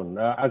gamitin doon.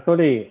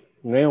 Actually,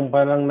 ngayon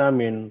pa lang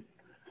namin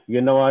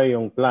ginawa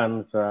yung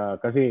plan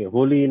kasi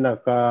huli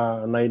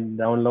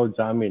na-download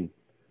sa amin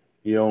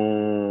yung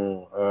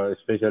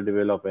Special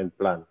Development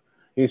Plan.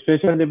 Yung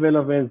Special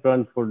Development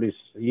Plan for this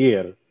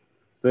year,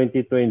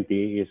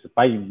 2020, is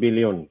 5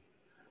 billion.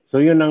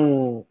 So yun ang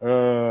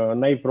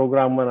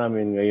naiprograma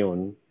namin ngayon,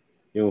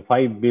 yung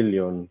 5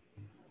 billion.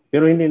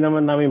 Pero hindi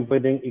naman namin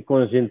pwedeng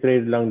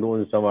i-concentrate lang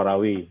doon sa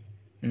Marawi.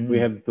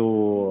 We have to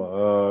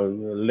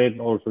let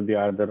also the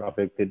other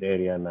affected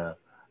area na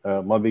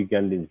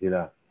mabigyan din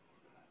sila.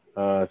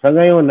 Sa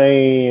ngayon ay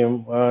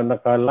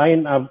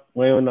naka-line up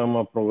ngayon ang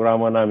mga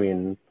programa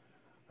namin,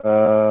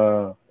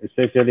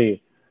 especially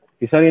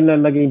isa rin na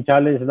naging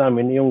challenge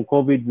namin yung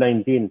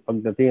COVID-19,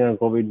 pagdating ng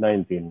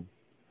COVID-19.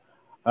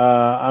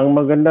 Ang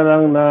maganda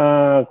lang na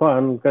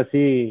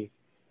kasi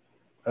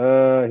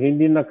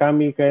hindi na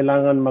kami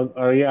kailangan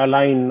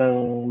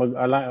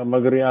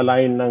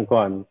mag-realign ng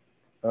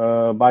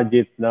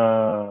budget na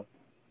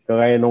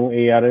kagaya nung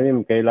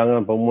ARNM,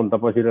 kailangan pumunta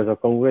pa sila sa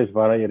Congress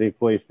para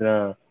i-request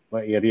na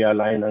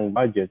i-realign ang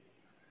budget.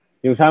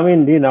 Yung sa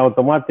amin, hindi na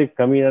automatic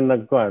kami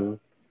na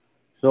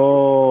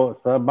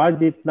So, sa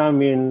budget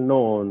namin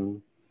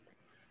noon,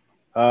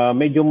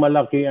 medyo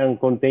malaki ang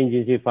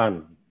contingency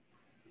fund.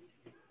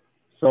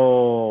 So,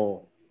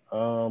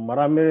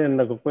 marami rin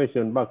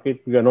nag-question,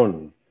 bakit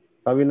ganun?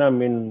 Sabi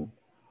namin,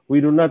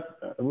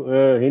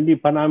 hindi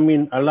pa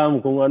namin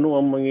alam kung ano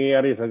ang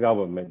mangyayari sa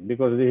government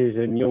because this is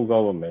a new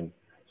government.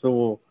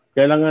 So,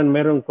 kailangan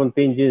merong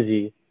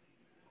contingency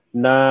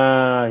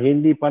na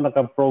hindi pa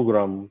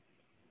naka-program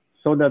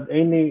so that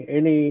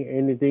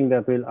anything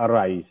that will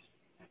arise,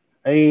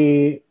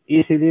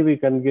 easily we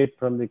can get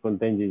from the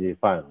contingency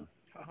fund.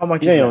 How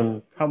much is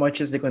that? How much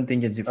is the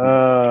contingency fund?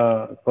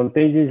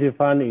 Contingency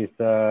fund is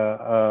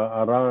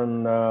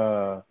around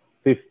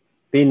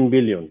 15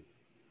 billion.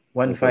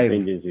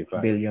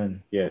 15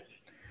 billion. Yes.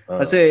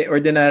 Kasi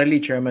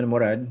ordinarily, Chairman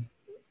Murad,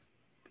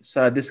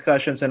 sa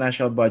discussion sa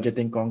National Budget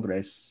in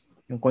Congress,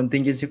 yung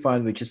contingency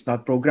fund which is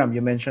not programmed, you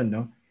mentioned,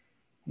 no?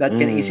 That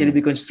can easily be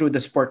construed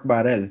as pork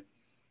barrel.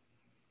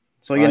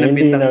 So yun ang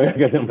bintang.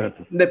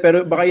 Hindi,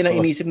 pero baka yun ang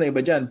inisip na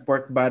iba dyan,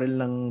 pork barrel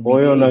ng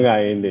BDA. Yun na nga,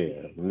 hindi.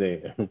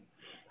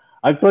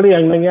 Actually,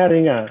 ang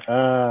nangyari nga,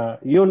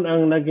 yun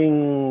ang naging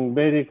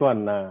very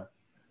na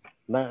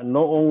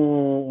noong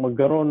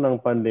magkaroon ng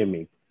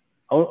pandemic,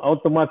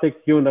 automatic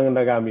yun ang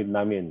nagamit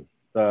namin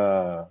sa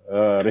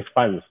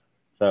response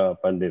sa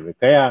pandemic.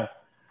 Kaya,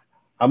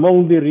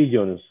 among the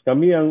regions,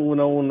 kami ang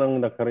unang-unang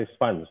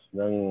naka-response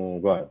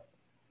ng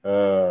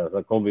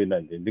sa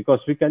COVID-19 because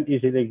we can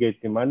easily get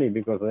the money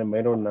because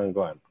mayroon ng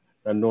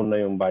nandun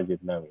na yung budget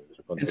namin.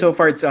 And so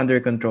far, it's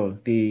under control,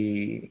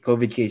 the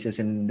COVID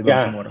cases in the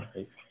Bangsamoro?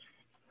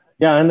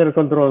 Yeah, under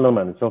control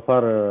naman. So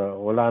far,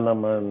 wala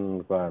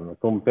naman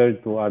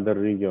compared to other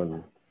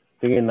region.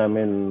 Tingin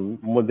namin,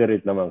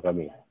 moderate naman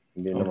kami.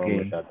 Hindi naman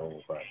masyadong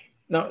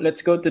Now,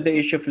 let's go to the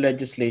issue of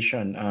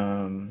legislation.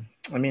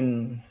 I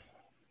mean,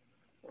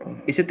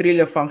 is it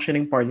really a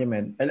functioning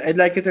parliament? I'd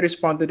like you to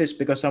respond to this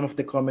because some of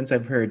the comments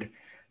I've heard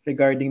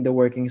regarding the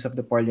workings of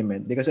the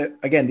parliament, because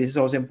again, this is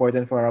also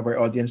important for our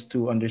audience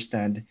to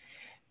understand.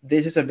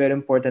 This is a very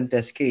important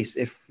test case.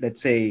 If,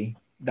 let's say,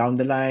 down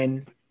the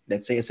line,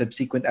 let's say a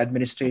subsequent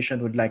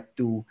administration would like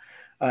to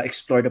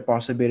explore the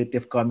possibility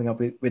of coming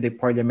up with a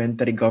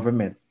parliamentary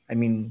government. I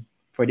mean,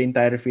 for the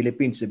entire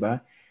Philippines,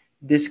 diba?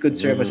 this could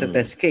serve as a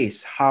test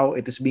case how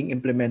it is being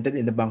implemented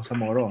in the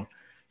Bangsamoro.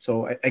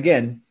 So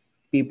again,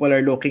 people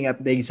are looking at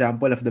the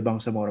example of the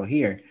Bangsamoro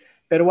here.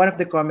 Pero one of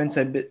the comments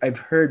I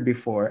heard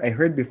before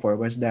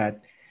was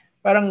that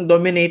parang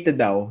dominated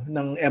daw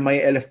ng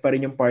MILF pa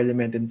rin yung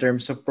parliament in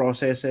terms of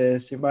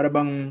processes. Yung parang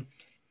bang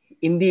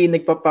hindi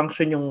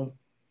nagpa-function yung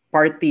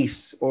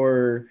parties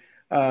or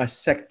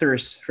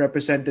sectors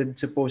represented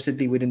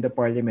supposedly within the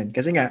parliament.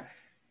 Kasi nga,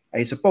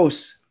 I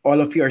suppose all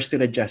of you are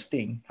still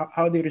adjusting.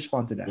 How do you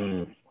respond to that?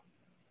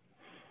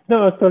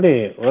 No,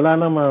 actually, wala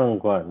namang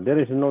kwan. There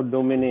is no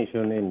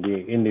domination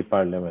in the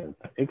parliament.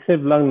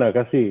 Except lang na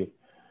kasi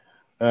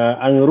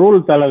ang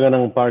rule talaga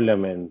ng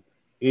parliament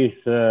is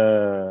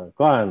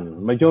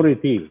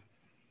majority.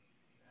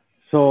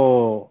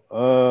 So,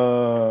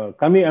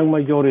 kami ang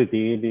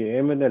majority,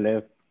 the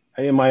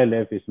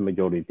MILF is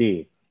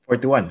majority.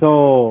 41.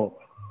 So,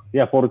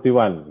 yeah,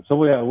 41. So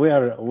we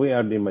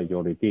are the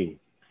majority.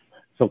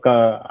 So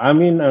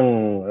amin ang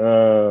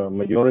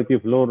majority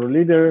floor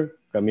leader,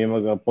 kami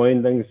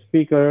mag-appoint ng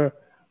speaker,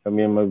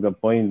 kami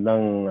mag-appoint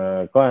ng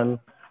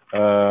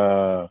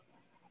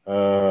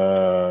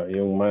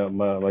yung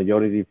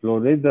majority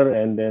floor leader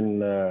and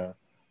then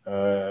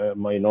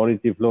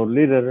minority floor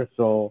leader.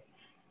 So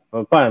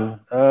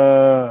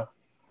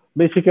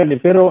basically,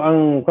 pero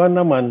ang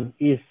naman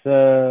is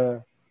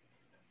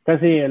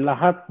kasi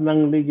lahat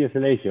ng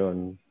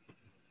legislation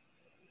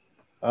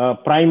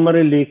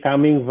primarily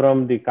coming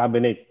from the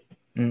cabinet.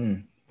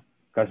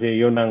 Kasi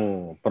yun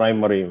ang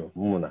primary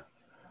muna.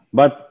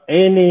 But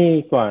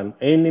any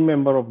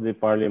member of the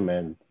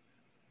parliament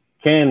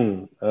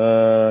can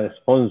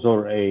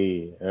sponsor a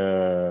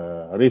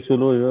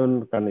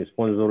resolution, can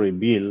sponsor a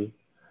bill.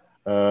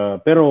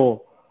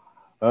 Pero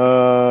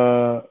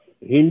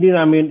hindi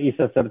namin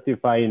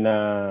isa-certify na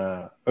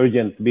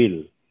urgent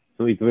bill.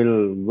 So it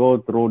will go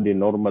through the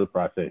normal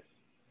process.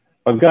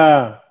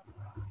 Pagka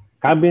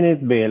cabinet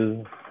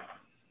bill,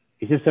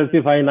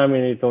 isa-certify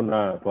namin ito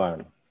na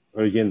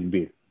urgent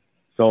bill.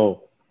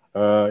 So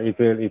it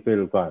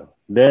will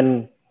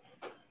Then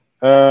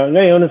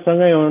ngayon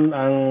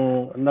ang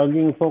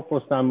naging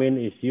focus namin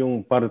is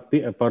yung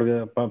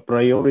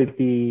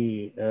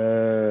priority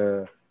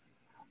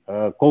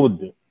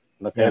code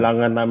na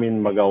kailangan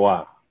namin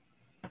magawa.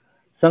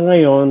 Sa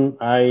ngayon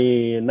ay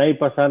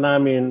naipasa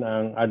namin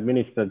ang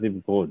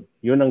administrative code.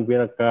 Yun ang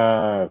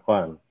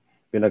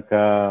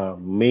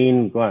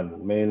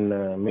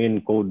main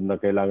code na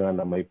kailangan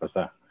na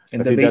maipasa.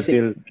 And the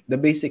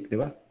basic,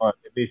 di ba?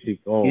 The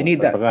basic. Oh, you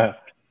need that.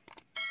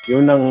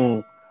 Yun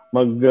ang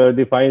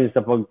mag-define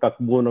sa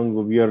pagtakbo ng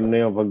gobyerno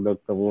yung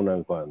pagtakbo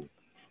ng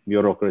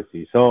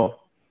bureaucracy. So,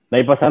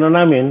 naipasa na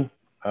namin.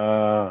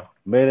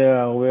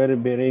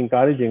 Very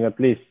encouraging.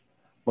 At least,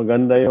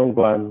 maganda yung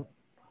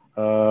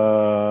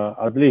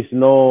at least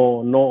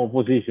no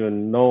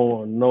opposition,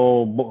 no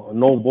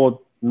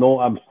vote,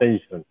 no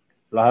abstention.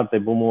 Lahat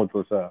ay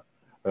bumoto sa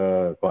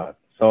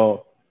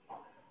So,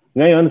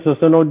 ngayon,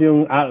 susunod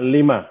yung 5.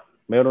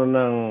 Meron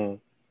ng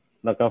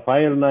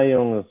naka-file na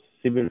yung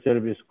Civil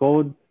Service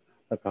Code,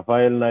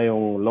 naka-file na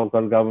yung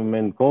Local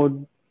Government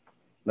Code,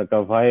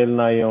 naka-file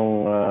na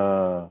yung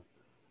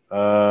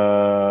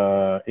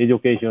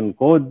Education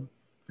Code,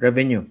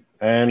 Revenue,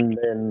 and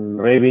then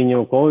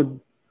Revenue Code,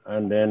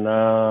 and then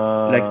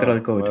Electoral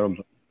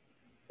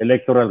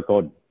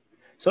Code.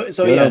 So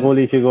yan.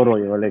 Siguro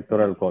yung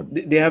Electoral Code.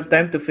 They have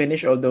time to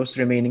finish all those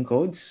remaining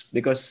codes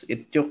because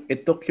it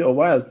took you a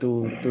while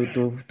to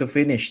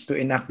finish, to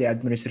enact the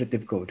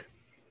administrative code.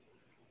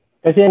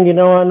 Kasi ang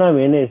ginawa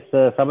namin is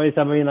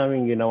sabay-sabay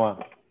namin ginawa.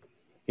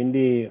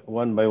 Hindi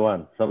one by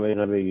one,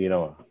 sabay-sabay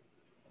ginawa.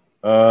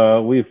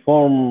 We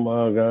form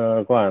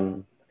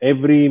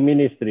every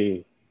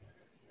ministry,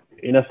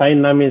 inassign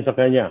namin sa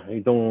kanya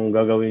itong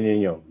gagawin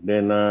ninyo.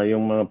 Then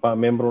yung mga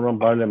membro ng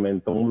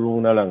parliament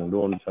tumulong na lang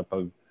doon sa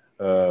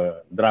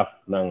draft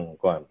ng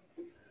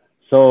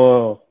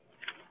So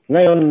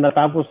ngayon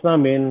natapos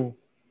namin,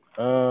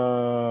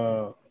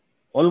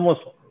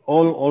 almost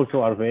all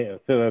also are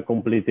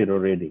completed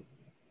already.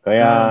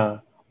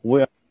 Kaya we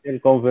are still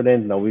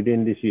confident na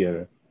within this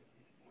year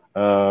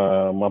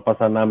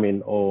mapasa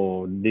namin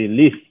the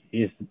list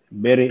is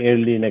very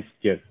early next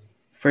year.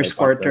 First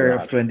quarter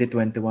of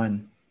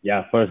 2021.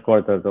 Yeah, first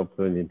quarter of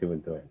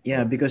 2021.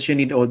 Yeah, because you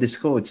need all these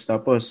codes.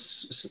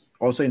 Tapos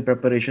also in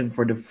preparation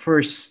for the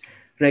first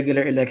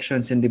regular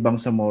elections in the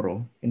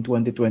Bangsamoro in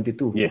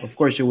 2022. Yes. Of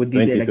course, you would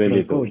need the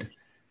electoral code.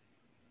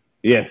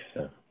 Yes,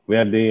 we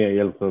have the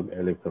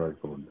electoral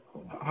code.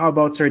 How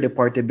about, sir, the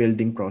party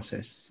building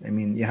process? I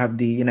mean, you have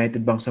the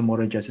United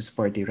Bangsamoro Justice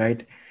Party,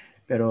 right?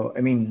 Pero,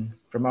 I mean,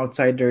 from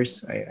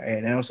outsiders,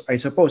 I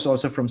suppose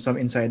also from some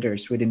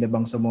insiders within the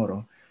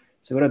Bangsamoro,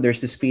 siguro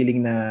there's this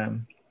feeling na,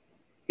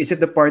 is it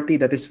the party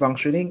that is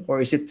functioning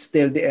or is it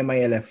still the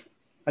MILF?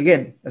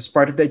 Again, as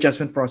part of the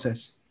adjustment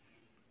process.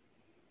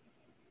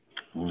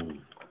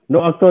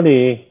 No,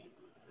 actually,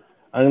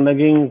 ang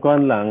naging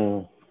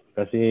lang,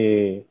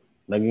 kasi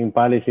naging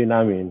policy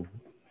namin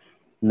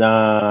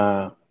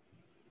na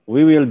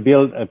we will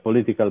build a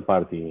political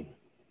party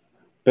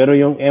Pero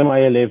yung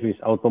MILF is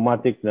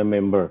automatic na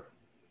member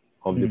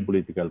of the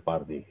political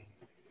party.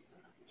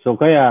 So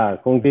kaya,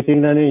 kung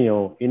titingnan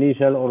ninyo,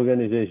 initial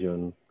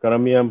organization,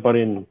 karamihan pa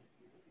rin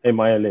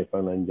MILF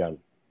ang nandyan.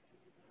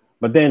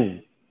 But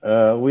then,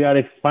 we are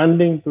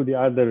expanding to the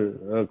other,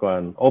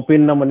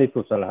 open naman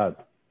ito sa lahat.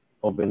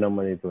 Open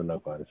naman ito na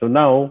kwan. So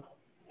now,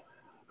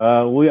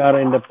 we are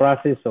in the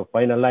process of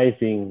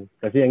finalizing,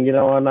 kasi ang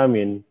ginawa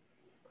namin,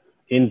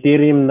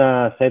 interim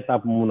na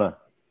setup muna.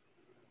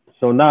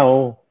 So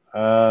now,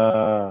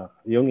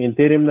 yung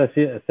interim na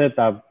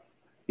setup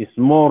is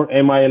more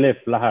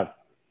MILF lahat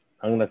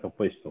ang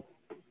nakapwesto.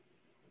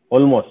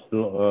 Almost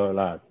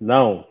lahat.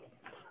 Now,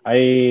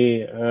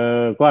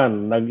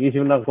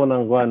 nag-issue na ko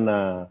ng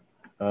na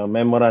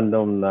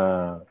memorandum na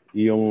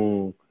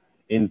yung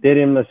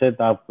interim na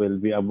setup will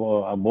be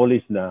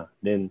abolished na,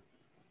 then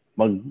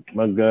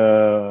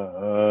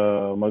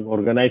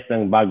mag-organize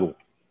ng bago.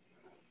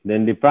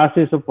 Then the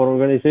process of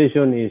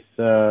organization is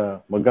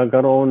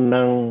magkakaroon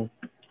ng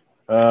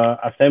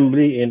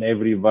assembly in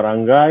every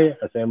barangay,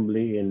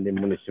 assembly in the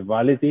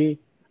municipality,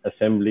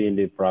 assembly in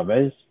the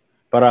province,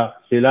 para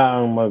sila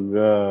ang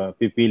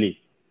magpipili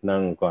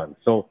ng kwan.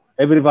 So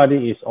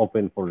everybody is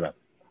open for that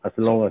as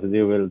long as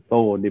they will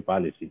follow the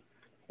policy.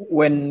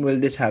 When will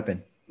this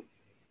happen?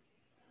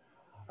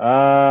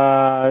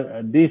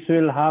 This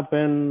will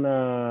happen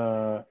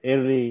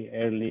early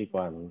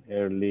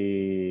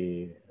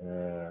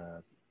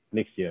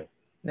next year.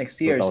 Next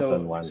year.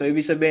 2001. So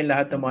ibig sabihin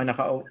lahat ng mga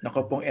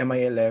nakapong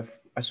MILF,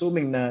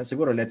 assuming na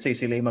siguro let's say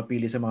sila ay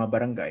mapili sa mga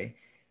barangay,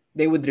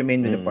 they would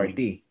remain with the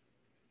party.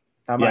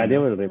 Tama, yeah, no? They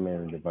will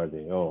remain with the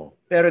party. Oh.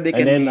 Pero they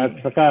can at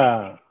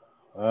saka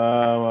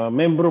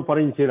membro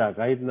pa rin sila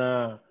kahit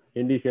na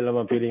hindi sila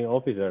mapiling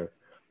officer,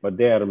 but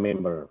they are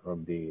member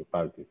of the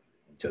party.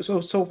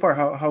 So far,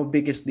 how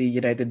big is the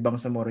United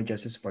Bangsamoro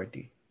Justice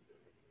Party?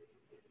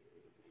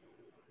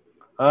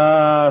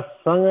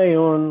 Sa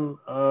ngayon,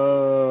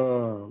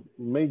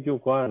 medyo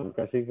kwan.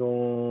 Kasi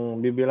kung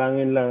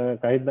bibilangin lang,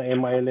 kahit na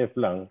MILF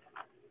lang,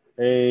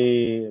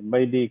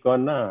 by the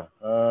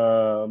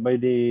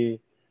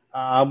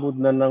aabot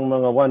na ng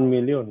mga 1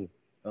 million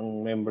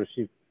ang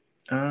membership.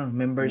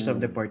 Members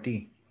of the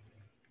party.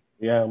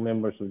 Yeah,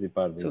 members of the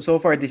party. So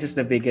far, this is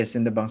the biggest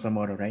in the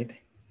Bangsamoro, right?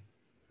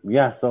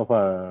 Yeah, so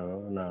far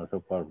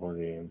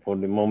for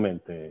the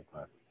moment.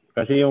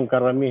 Kasi yung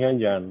karamihan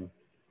dyan,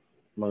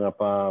 mga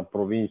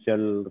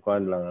provincial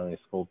lang ang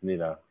scope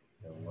nila.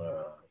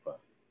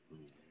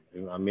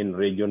 Yung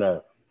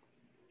regional.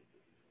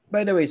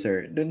 By the way,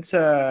 sir, dun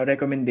sa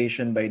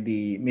recommendation by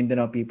the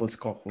Mindanao People's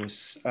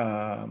Caucus,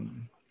 are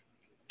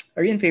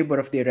you in favor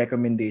of the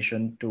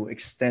recommendation to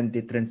extend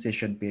the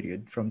transition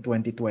period from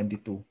 2022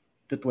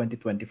 to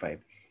 2025,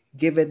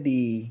 given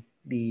the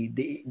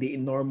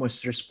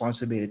enormous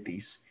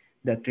responsibilities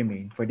that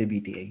remain for the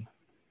BTA?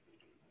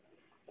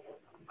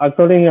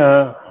 Actually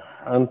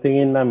ang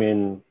tingin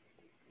namin,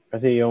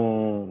 kasi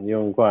yung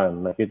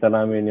nakita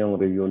namin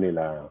yung review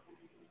nila,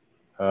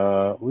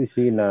 we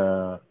see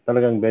na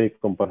talagang very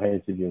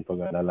comprehensive yung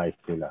pag-analyze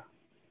nila.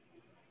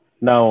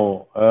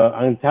 Now,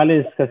 ang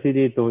challenge kasi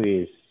dito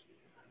is,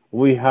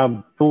 we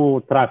have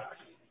 2 tracks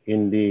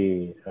in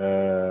the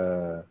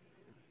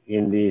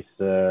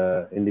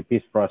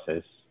peace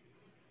process.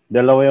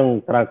 Dalawa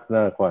yung track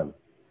na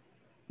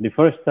The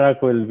first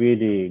track will be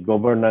the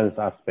governance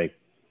aspect.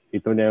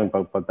 Ito na yung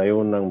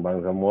pagpatayo ng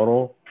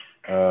Bangsamoro,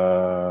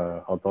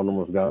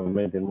 autonomous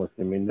government in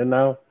Muslim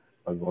Mindanao,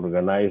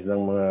 pag-organize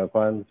ng mga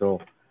So,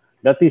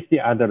 that is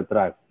the other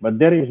track. But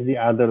there is the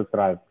other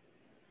track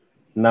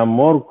na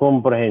more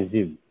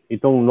comprehensive.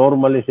 Itong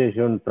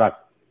normalization track.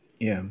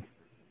 Yeah.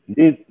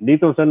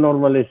 Dito sa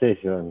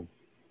normalization,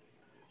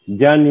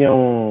 dyan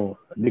yung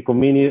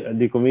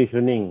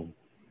decommissioning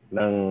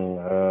ng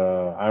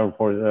armed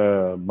forces,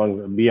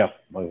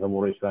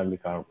 Bangsamoro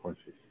Islamic Armed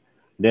Forces.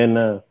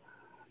 Then,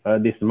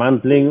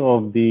 dismantling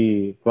of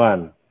the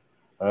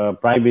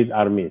private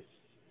armies.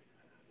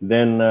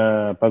 Then,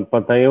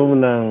 pagpatayo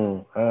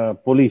ng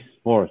police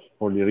force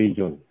for the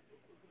region.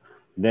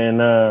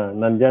 Then,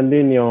 nandyan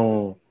din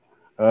yung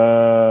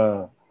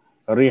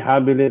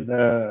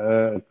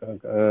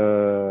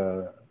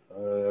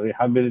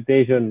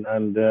rehabilitation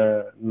and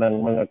ng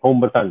mga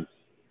combatants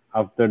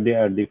after they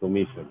are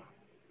decommissioned.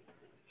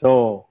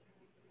 So,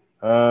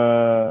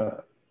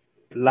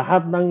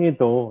 lahat ng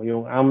ito,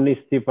 yung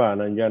amnesty pa,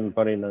 nandyan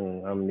pa rin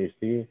ang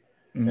amnesty.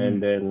 And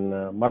then,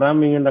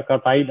 maraming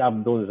naka-tied up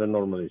doon sa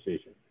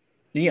normalization.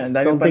 Yeah, ang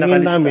dami pa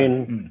nakalista.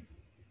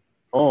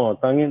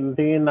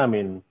 Tingin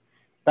namin,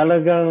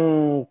 talagang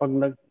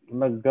pag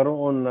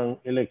nagkaroon ng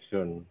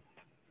election,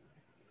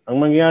 ang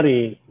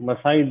mangyari,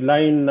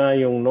 ma-sideline na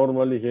yung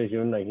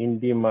normalization na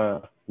hindi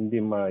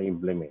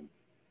ma-implement.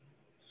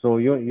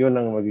 So, yun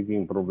ang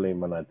magiging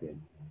problema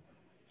natin.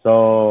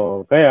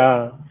 So,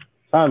 kaya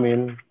sa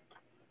amin,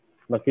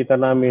 nakita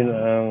namin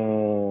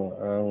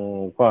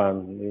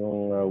yung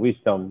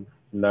wisdom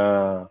na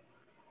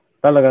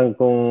talagang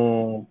kung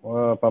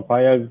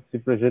papayag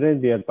si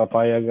Presidente at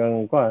papayag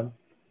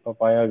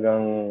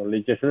ang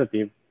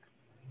legislative,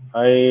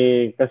 ay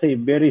kasi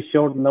very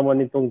short naman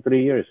itong 3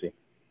 years eh.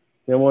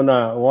 Yung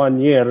muna 1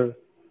 year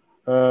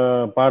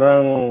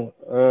parang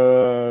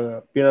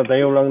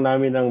pinatayo lang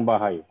namin ang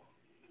bahay.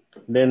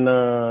 Then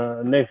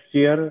next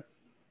year,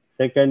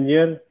 second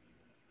year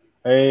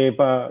ay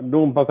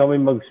doon pa kami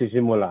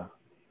magsisimula.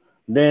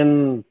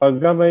 Then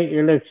pagka may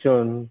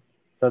election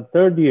sa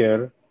third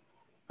year,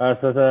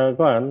 after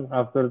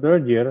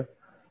third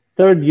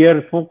year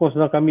focus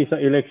na kami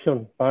sa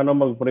election. Paano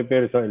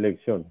mag-prepare sa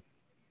election.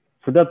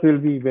 So that will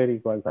be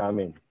very kwan sa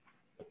amin.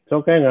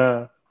 So kaya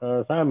nga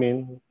sa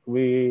amin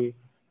we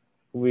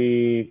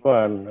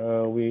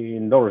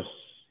endorse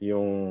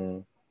yung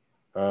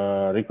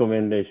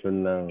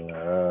recommendation ng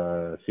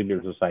civil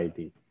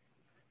society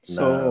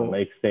na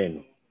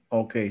ma-extend.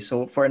 Okay,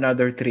 so for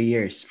another 3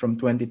 years from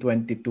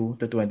 2022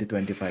 to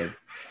 2025.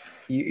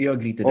 You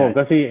agree to that?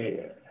 Kasi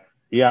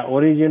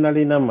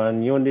originally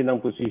naman yun din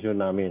ang position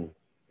namin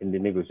in the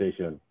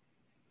negotiation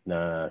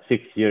na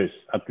 6 years,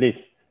 at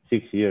least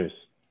 6 years.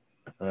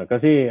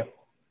 Kasi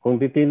kung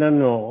titingnan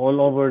nyo,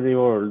 all over the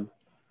world,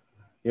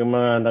 yung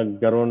mga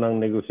nagkaroon ng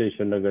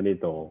negotiation na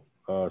ganito,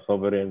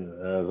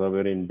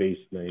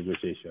 sovereign-based na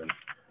negotiation,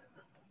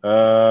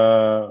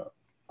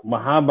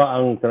 mahaba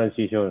ang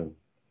transition.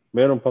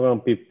 Meron pa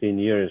kang 15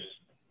 years,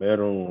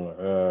 merong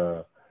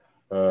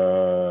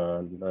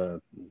 10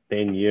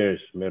 years,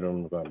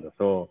 meron pa.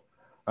 So,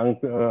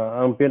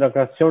 ang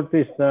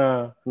pinaka-shortest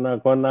na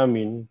kuwan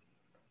namin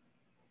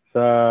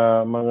sa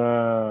mga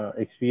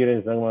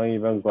experience ng mga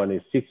ibang kuwan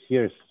is 6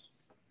 years.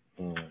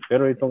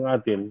 Pero itong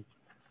atin,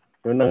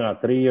 yun na nga,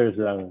 3 years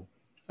lang.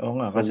 Oo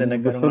nga, kasi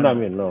gusto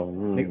namin, no?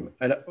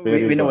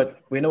 We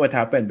know what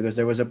happened because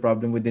there was a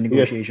problem with the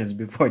negotiations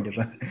before, di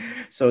ba?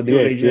 So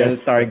the original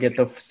target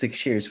of 6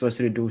 years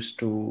was reduced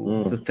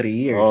to 3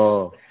 years.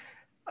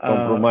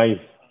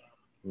 Compromise.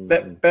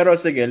 Pero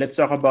sige, let's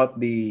talk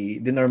about the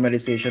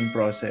normalization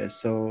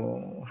process.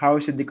 So how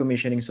is the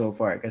decommissioning so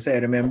far? Kasi I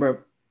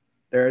remember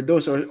there are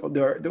those who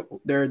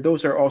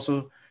are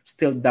also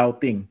still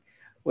doubting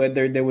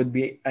whether there would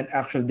be an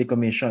actual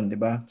decommission, di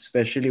ba?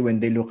 Especially when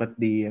they look at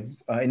the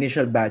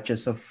initial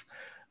batches of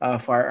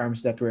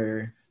firearms that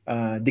were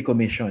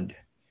decommissioned.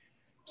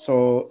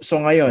 So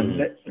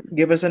ngayon,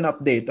 give us an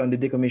update on the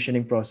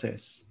decommissioning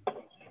process.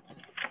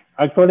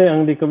 Actually,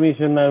 ang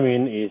decommission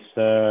namin is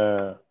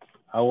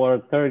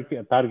our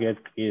target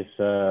is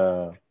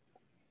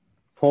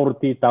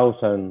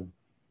 40,000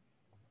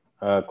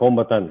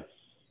 combatants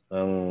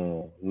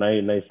ang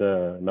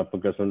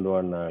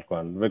napagkasunduan na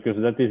kwan. Because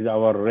that is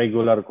our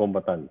regular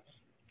combatants.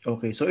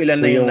 Okay, so ilan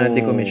na yung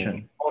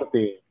na-decommission?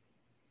 40.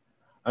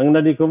 Ang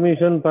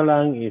na-decommission pa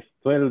lang is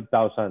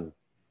 12,000.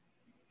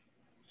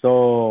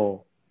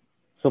 So,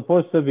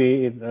 supposed to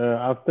be,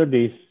 after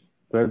this,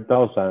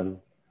 12,000,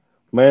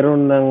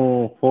 mayroon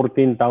ng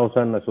 14,000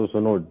 na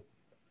susunod.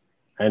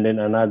 And then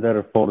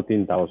another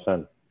 14,000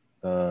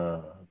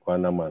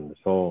 kwan naman.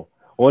 So,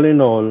 all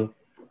in all,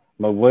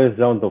 mag-boils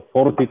down to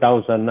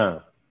 40,000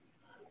 na.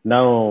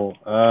 Now,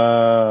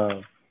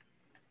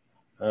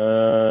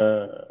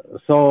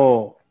 so,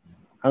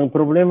 ang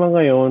problema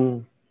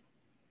ngayon,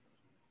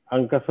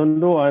 ang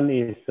kasunduan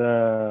is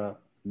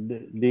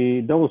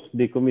those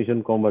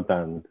decommissioned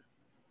combatants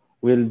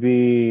will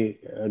be,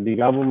 the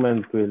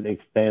government will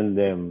extend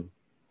them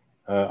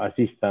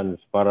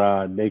assistance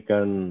para they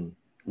can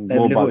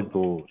go back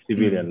to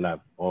civilian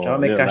life. Tsaka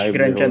may cash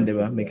grant yan, di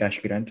ba? May cash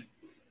grant.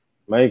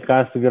 May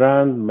cash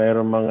grant,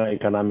 mayroong mga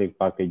economic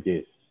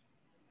packages.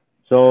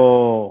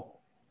 So,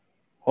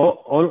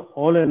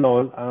 all in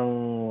all, ang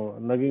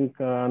naging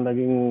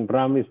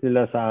promise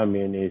nila sa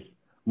amin is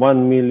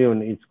 1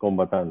 million each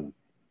combatant.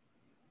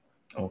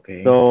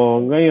 Okay. So,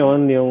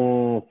 ngayon, yung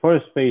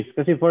first phase,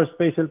 kasi first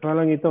phase pa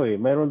lang ito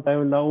eh. Mayroon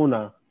tayong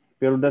nauna,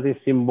 pero that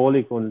is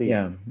symbolic only.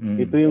 Yeah.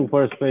 Ito yung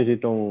first phase,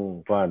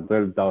 itong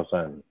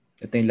 12,000.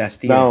 Ito yung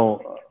last year.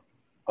 Now,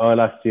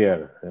 last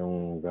year.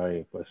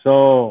 So,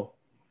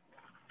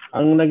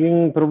 ang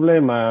naging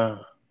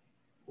problema,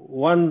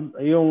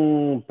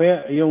 yung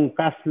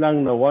cash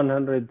lang na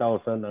 100,000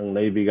 ang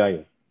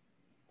naibigay.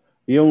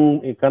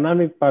 Yung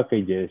economic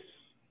packages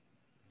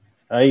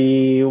ay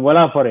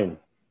wala pa rin.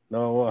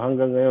 No,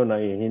 hanggang ngayon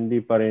ay hindi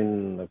pa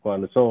rin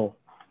nakuha. So,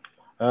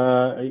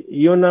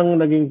 yun ang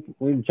naging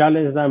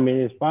challenge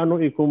namin is paano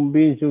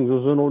i-convince yung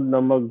susunod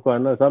na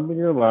magkuha. Sabi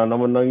niyo ba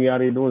naman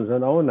nangyari doon sa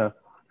nauna?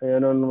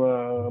 Kaya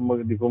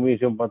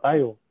mag-decommission pa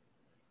tayo.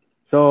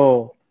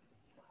 So,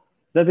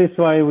 that is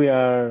why we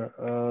are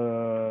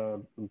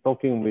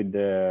talking with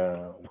the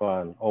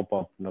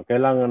OPAP na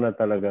kailangan na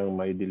talagang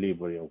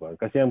mai-deliver yung kuwan.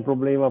 Kasi ang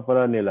problema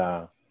pala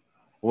nila,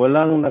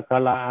 walang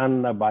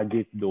nakalaan na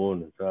budget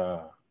doon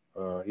sa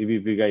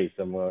ibibigay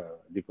sa mga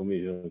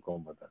decommissioned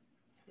combatant.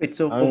 Wait,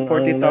 so kung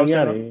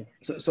 40,000,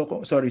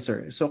 sorry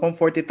sir. So kung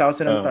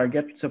 40,000 ang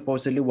target,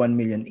 supposedly 1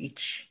 million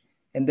each.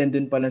 And then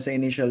dun pala sa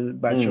initial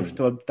batch of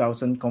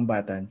 12,000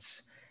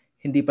 combatants,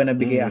 hindi pa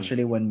nabigay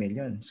actually 1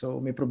 million.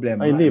 So may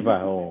problema. Ay, hindi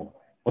pa.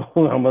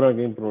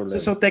 Maraming problem.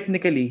 So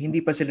technically,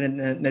 hindi pa sila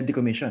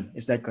na-decommission.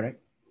 Is that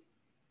correct?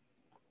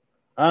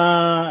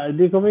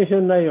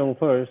 Decommission na yung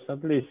first,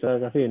 at least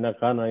kasi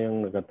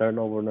yung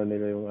naka-turnover na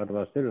nila yung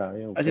armas nila.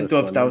 Yung As in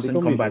first one, 12,000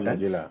 decommission na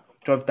sila.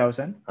 combatants?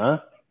 12,000? Ha?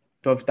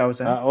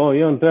 12,000?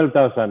 Yung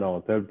 12,000,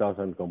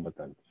 12,000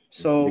 combatants.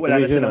 So, wala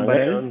na Decommission silang na.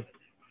 baril? Ngayon,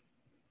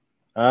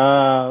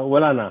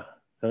 wala na.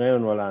 Sa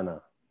ngayon, wala na.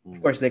 Of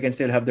course, they can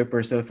still have their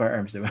personal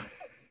firearms, diba?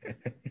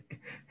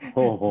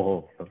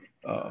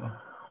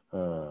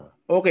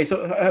 Okay, so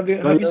have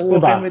you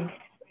spoken with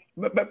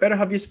pero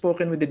have you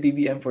spoken with the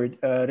DBM for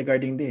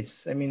regarding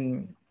this? I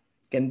mean,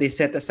 can they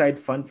set aside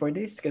fund for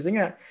this? Kasi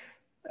nga,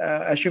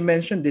 as you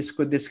mentioned, this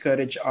could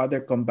discourage other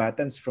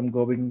combatants from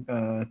going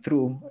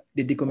through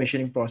the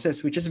decommissioning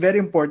process, which is very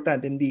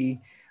important in the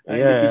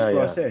peace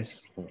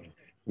process.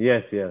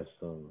 Yes.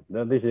 So,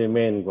 that is the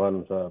main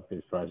one sa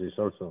peace process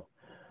also.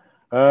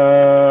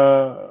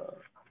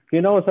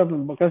 Kinausap,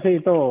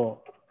 kasi ito,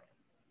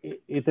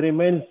 it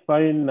remains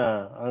pa rin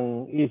na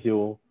ang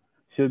issue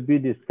should be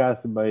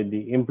discussed by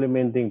the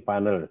implementing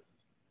panels.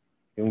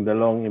 Yung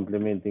dalawang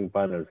implementing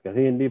panels.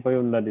 Kasi hindi pa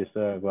yung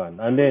na-discuss.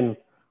 And then,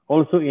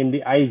 also in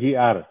the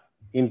IGR,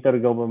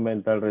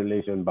 Intergovernmental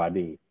Relation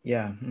Body.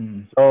 Yeah.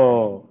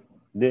 So,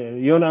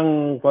 yun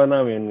ang kuha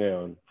namin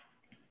ngayon.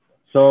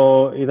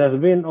 So, it has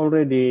been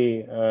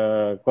already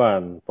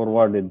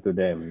forwarded to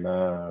them.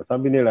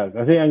 Sabi nila,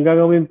 kasi ang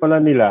gagawin pala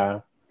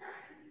nila,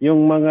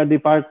 yung mga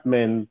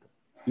department,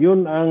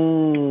 yun ang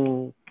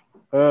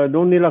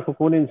doon nila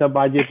kukunin sa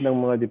budget ng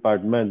mga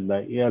department na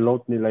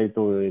i-allot nila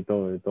itong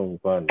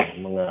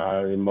mga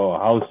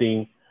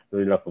housing,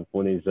 doon nila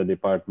kukunin sa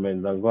department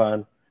ng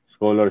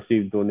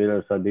scholarship doon nila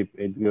sa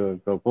DepEd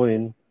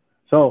kukunin.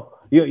 So,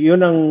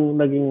 yun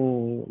ang naging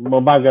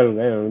mabagal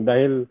ngayon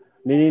dahil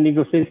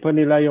nini-negotiate pa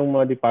nila yung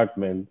mga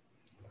department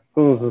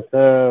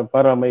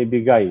para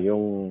maibigay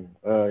yung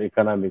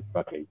economic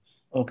package.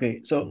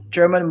 Okay. So,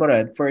 Chairman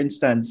Murad, for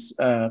instance,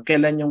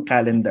 kailan yung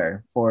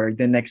calendar for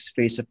the next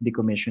phase of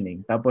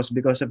decommissioning? Tapos,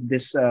 because of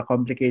these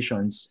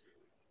complications,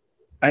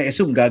 I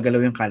assume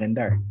gagalaw yung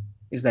calendar.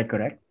 Is that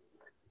correct?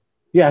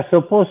 Yeah,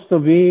 supposed to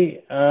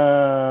be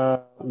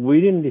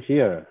within this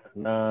year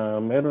na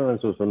meron ang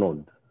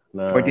susunod.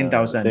 Na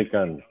 14,000.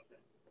 Second,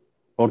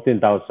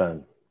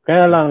 14,000.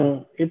 Kaya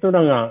lang, ito na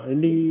nga,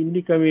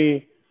 hindi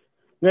kami,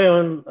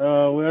 ngayon,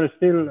 we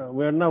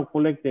are now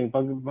collecting.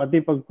 Pati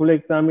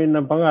pag-collect namin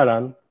ng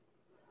pangalan,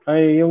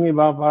 ay yung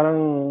iba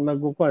parang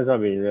nagkukuha,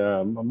 sabi,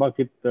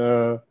 bakit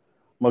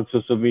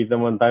magsusubmit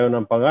naman tayo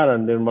ng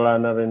pangalan, then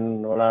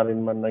wala rin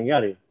man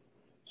nangyari.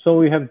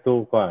 So we have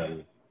to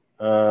find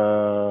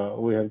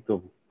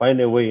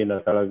a way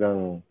na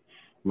talagang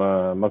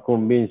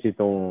ma-convince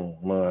itong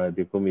mga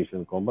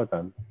decommissioned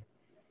combatant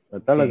na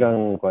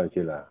talagang kuha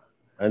sila.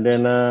 And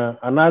then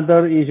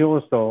another issue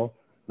also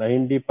na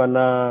hindi pa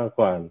na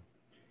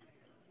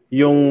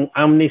yung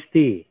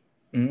amnesty.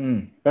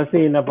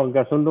 Kasi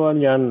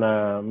napagkasunduan yan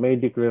na may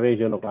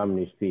declaration of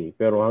amnesty.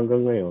 Pero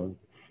hanggang ngayon,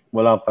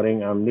 wala pa rin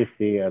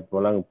amnesty at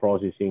walang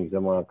processing sa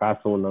mga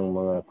kaso ng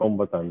mga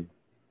combatant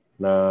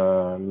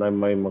na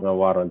may mga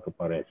warrant of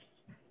arrest.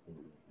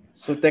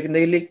 So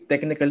technically,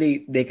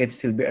 they can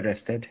still be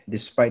arrested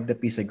despite the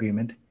peace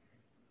agreement?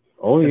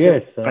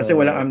 Yes. Kasi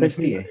walang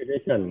amnesty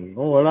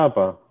wala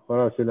pa.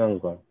 Para silang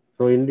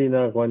So hindi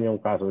na yung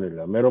kaso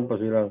nila. Meron pa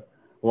silang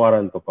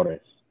warrant of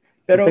arrest.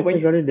 Pero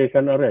technically, they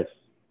can arrest.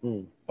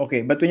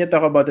 Okay, but when you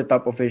talk about the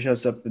top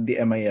officials of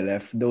the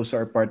MILF, those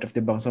are part of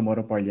the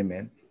Bangsamoro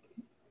Parliament,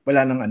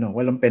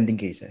 walang pending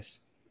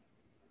cases?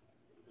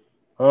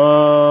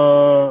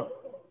 Or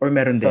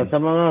meron din? Sa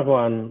mga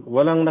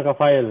walang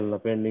naka-file na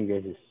pending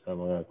cases sa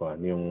mga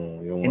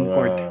yung in mga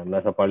court?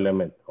 Nasa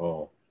parliament.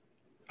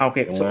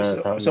 Okay, so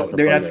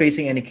they're not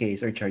facing any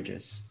case or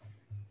charges?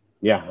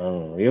 Yeah,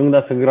 yung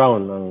nasa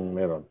ground ang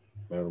meron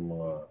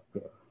mga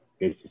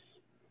cases.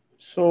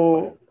 So,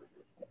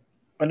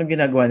 anong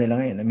ginagawa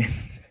nila ngayon?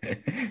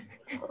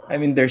 I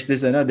mean, there's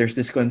this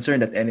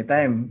concern that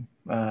anytime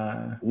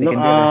they can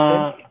be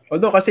arrested.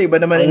 Although kasi iba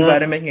naman ang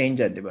environment ngayon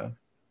dyan, di ba?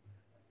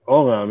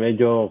 Oo nga,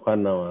 medyo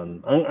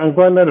naman. Ang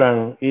na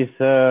lang is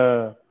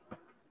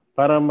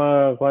para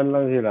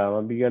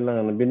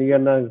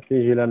binigyan lang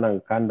sila ng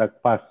conduct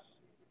pass.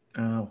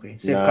 Okay.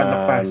 Safe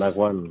conduct pass.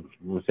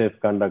 Safe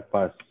conduct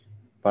pass.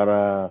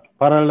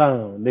 Para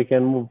lang they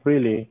can move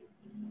freely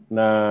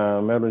na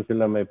meron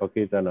sila may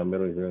pakita na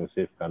meron silang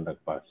safe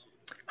conduct pass.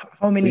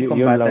 How many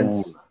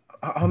combatants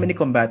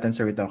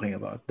are we talking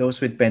about?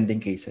 Those with pending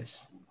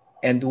cases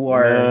and who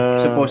are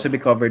supposed to be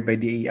covered by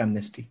the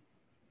amnesty?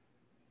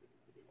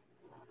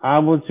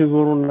 Abot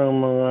siguro ng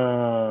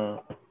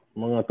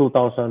mga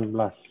 2,000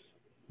 plus.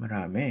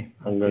 Marami.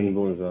 Hanggang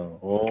doon sa.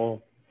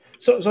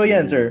 So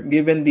yan, sir,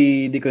 given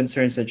the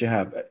concerns that you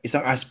have,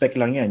 isang aspect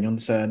lang yan,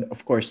 yung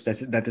of course, that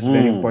is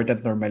very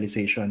important,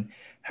 normalization.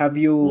 Have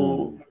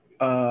you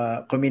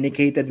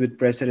communicated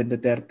with President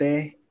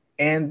Duterte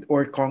and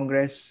or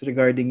Congress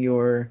regarding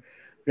your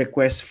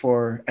request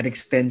for an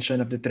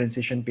extension of the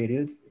transition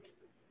period?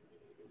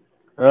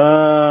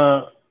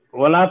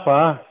 Wala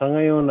pa. Sa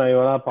ngayon ay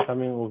wala pa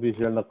kaming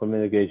official na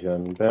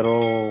communication.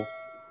 Pero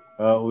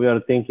we are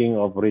thinking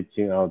of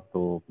reaching out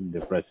to the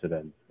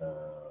President.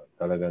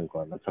 Talagang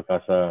at saka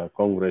sa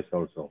Congress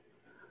also.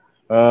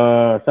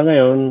 Sa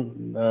ngayon,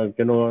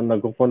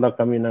 nagkukondak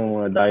kami ng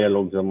mga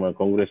dialogue sa mga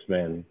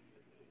congressmen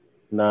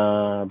na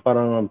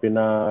parang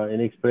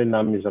in-explain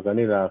namin sa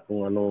kanila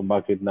kung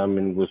bakit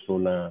namin gusto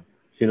na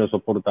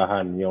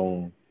sinusuportahan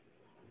yung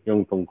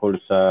tungkol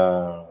sa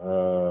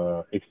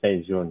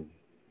extension.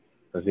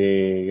 Kasi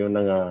yun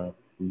na nga,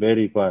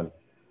 very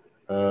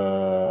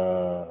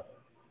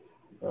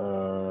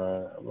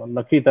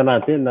nakita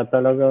natin na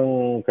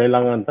talagang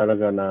kailangan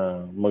talaga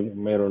na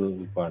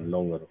mayroon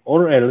longer.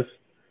 Or else,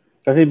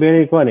 kasi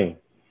very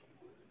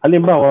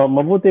halimbawa,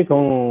 mabuti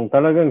kung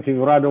talagang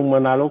siguradong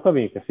manalo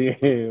kami kasi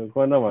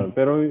naman.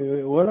 Pero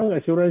walang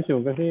assurance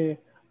yun kasi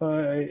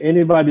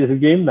anybody's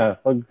game na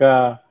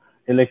pagka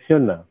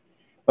election na.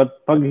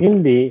 But pag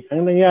hindi,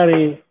 ang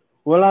nangyari,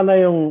 wala na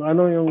yung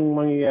yung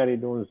mangyayari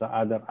doon sa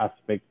other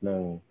aspect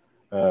ng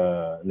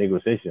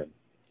negotiation.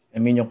 I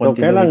mean yung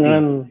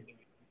continuity.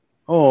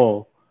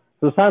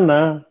 So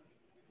sana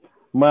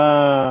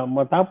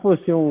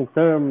matapos yung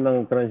term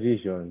ng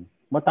transition,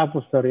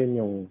 matapos na rin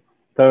yung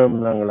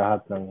term ng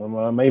lahat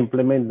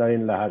ma-implement na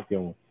rin lahat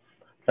yung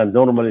sa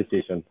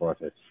normalization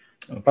process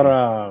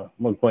para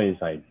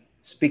mag-coincide.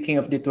 Speaking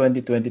of the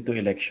 2022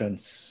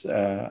 elections,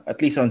 at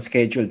least on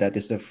schedule, that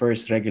is the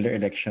first regular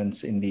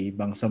elections in the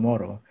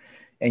Bangsamoro.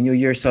 And you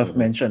yourself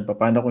mentioned,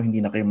 paano kung hindi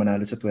na kayo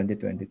manalo sa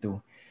 2022?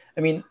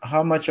 I mean,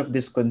 how much of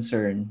this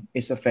concern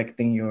is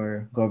affecting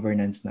your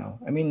governance now?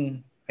 I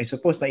mean, I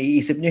suppose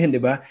naiisip nyo yun, di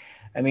ba?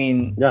 I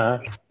mean,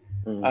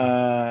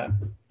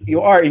 you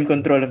are in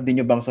control of the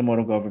New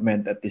Bangsamoro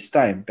government at this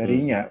time. Pero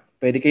yun nga,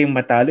 pwede kayong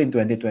matalo in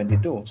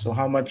 2022. So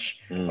how much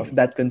of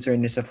that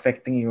concern is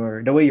affecting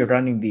the way you're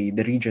running the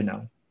region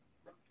now?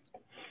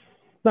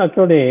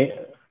 Actually,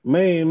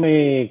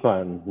 we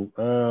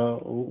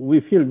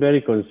feel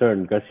very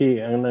concerned kasi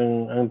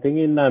ang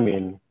tingin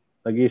namin,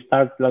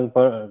 nag-start lang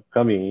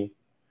kami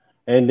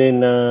and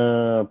then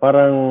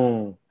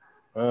parang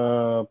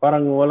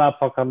wala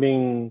pa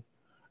kaming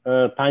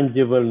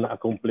tangible na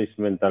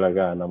accomplishment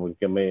talaga na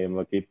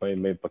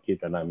may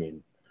pakita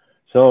namin.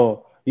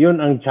 So,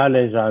 yun ang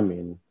challenge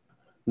namin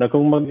na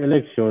kung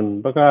mag-election,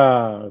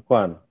 baka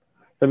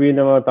sabihin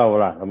ng mga tao,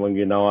 wala namang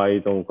ginawa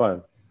itong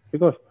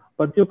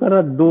but you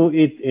cannot do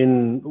it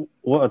in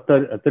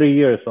 3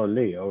 years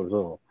only or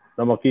so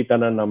na makita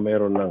na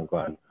meron ng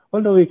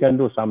Although we can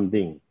do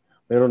something,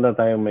 meron na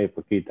tayong may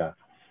pakita.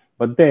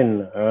 But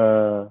then,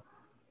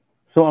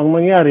 so ang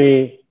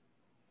mangyari,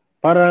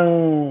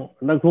 parang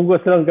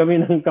naghugas lang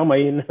kami ng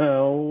kamay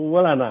na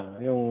wala na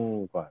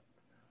yung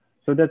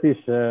So that is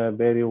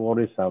very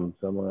worrisome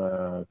sa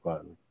mga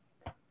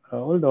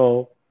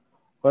although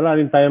wala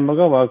rin tayong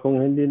magawa kung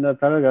hindi na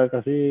talaga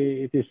kasi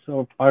it is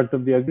part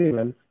of the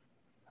agreement.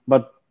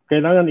 But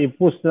kailangan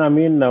i-push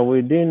namin na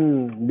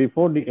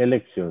before the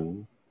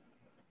election,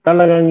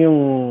 talagang yung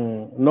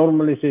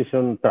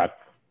normalization track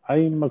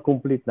ay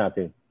mag-complete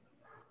natin.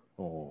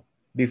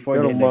 Before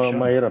the election?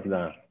 Mahirap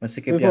na.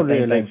 Masikip yata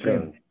yung time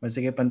frame.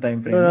 Masikip ang time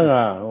frame.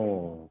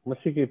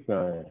 Masikip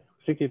nga.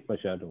 Masikip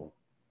masyado.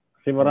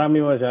 Kasi marami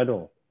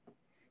masyado.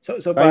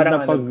 So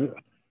parang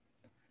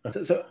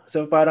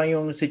parang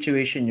yung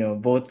situation nyo,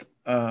 both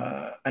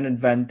an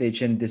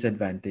advantage and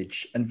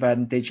disadvantage.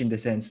 Advantage in the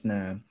sense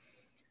na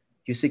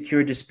you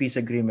secured this peace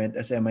agreement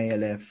as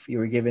MILF.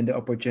 You were given the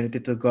opportunity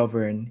to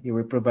govern. You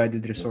were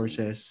provided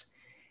resources.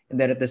 And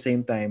then at the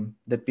same time,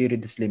 the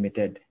period is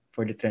limited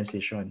for the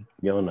transition.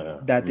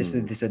 That is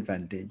the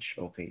disadvantage.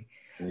 Okay.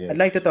 Yes. I'd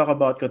like to talk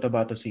about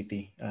Cotabato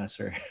City,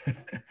 sir.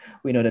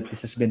 We know that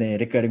this has been a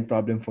recurring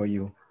problem for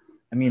you.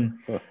 I mean,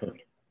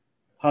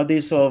 how do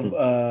you solve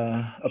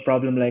a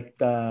problem like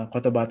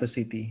Cotabato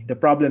City? The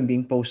problem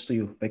being posed to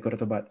you by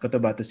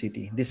Cotabato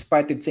City,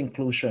 despite its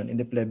inclusion in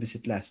the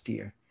plebiscite last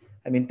year.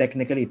 I mean,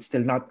 technically, it's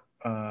still not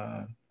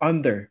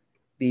under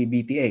the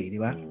BTA,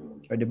 di ba?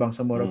 Or the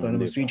Bangsamoro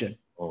Autonomous Region.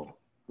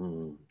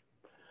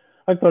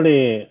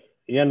 Actually,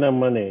 yan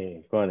naman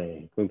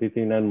kung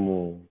titingnan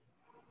mo,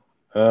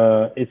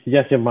 it's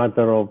just a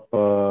matter of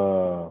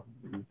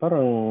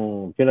parang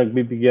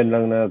pinagbibigyan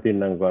lang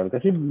natin ng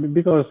kasi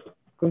because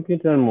kung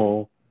titingnan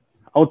mo,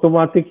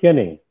 automatic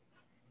yan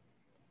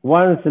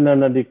Once na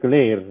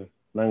na-declare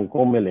ng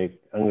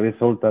COMELEC ang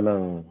resulta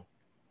ng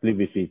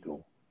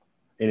plebiscito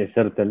in a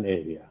certain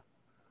area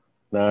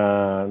na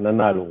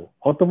nanalo,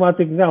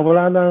 automatic na,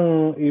 wala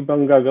nang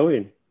ibang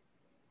gagawin.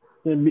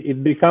 It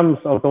becomes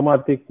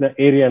automatic na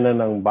area na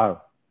ng bank.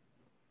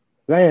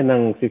 Gaya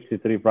ng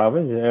 63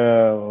 province,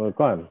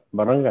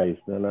 barangays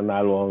na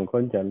nanalo ang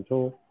dyan.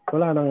 So,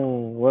 wala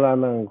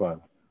nang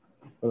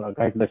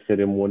kahit na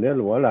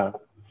ceremonial, wala.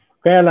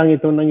 Kaya lang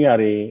itong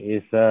nangyari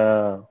is,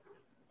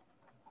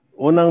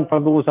 unang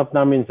pag-uusap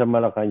namin sa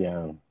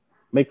Malacanang,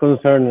 may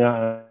concern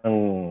nga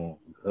ang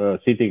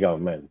city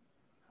government.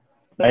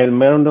 Dahil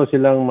meron daw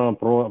silang mga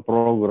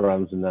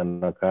programs na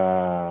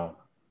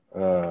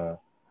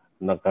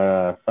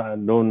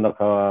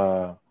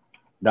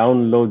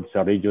naka-download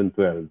sa Region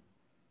 12.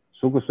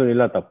 So gusto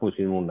nila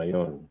tapusin muna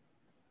yon.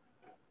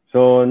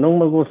 So, nung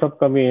mag-usap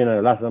kami,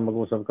 last na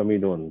mag-usap kami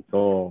doon.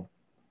 So,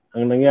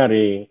 ang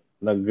nangyari,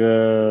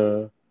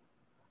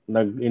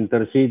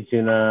 nag-intercede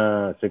sina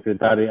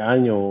Secretary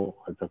Anyo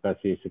at saka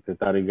si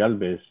Secretary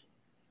Galvez.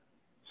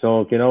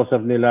 So,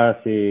 kinausap nila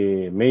si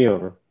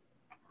Mayor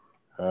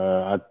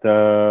at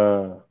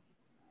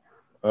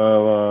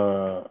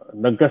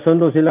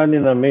nagkasundo sila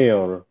ni na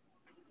Mayor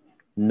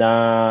na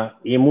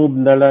i-move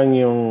na lang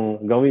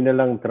gawin na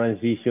lang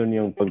transition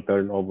yung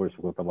pag-turnover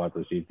sa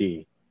Cotabato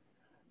City.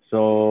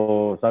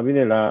 So, sabi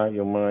nila,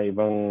 yung mga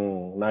ibang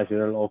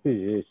national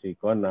offices, si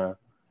Kona,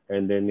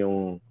 and then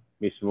yung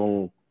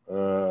mismong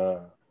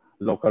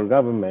local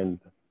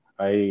government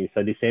ay sa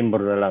December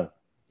na lang.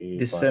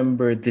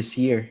 December this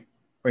year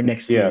or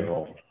next year?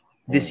 Oh.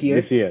 This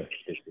year? This year.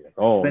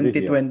 Oh,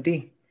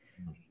 2020.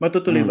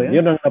 Matutuloy ba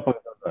yun yan? ang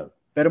napagdasal.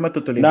 Pero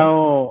matutuloy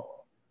Now,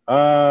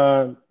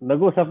 ba?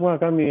 nag-usap nga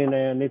kami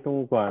na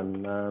nitong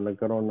kwan na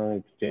nagkaroon ng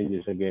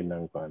exchanges again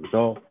ng kwan.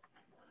 So,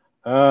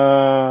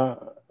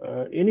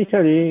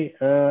 initially,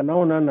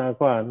 nauna na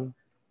kwan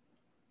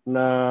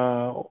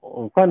na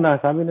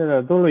sabi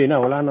nila tuloy na,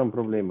 wala nang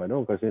problema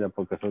doon kasi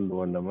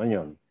napagkasunduan naman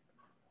yon.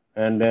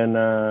 And then,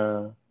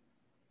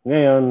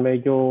 ngayon,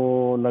 medyo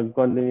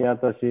nagkwan din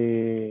yata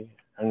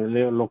ang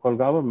local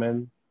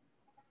government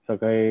sa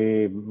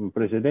kay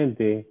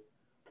presidente,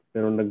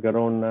 pero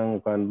nagkaroon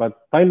ng kwan.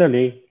 But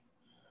finally,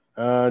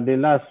 the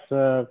last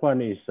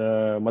kwan is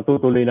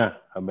matutuloy na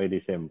by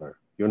December.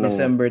 Yun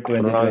December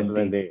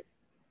 2020.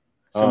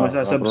 So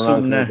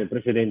masasubsume na.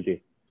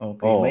 Presidente.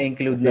 Okay, may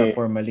include na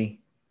formally.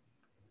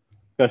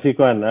 Kasi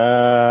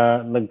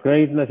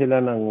nag-create na sila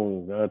ng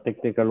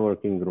technical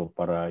working group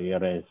para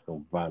i-arrange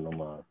kung paano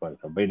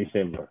by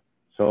December.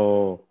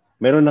 So,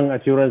 meron ng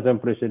assurance ang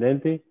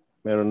presidente,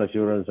 meron ng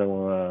assurance ang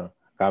mga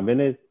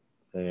cabinet,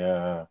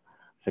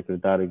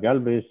 Secretary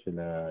Galvez,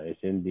 na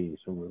SND,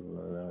 so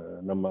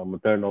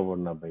turnover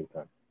na by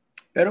that.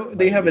 Pero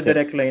they have a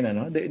direct line,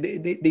 ano?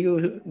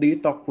 Do you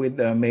talk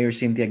with Mayor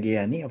Cynthia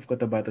Giani of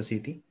Cotabato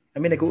City? I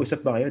mean,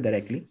 nag-uusap ba kayo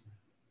directly?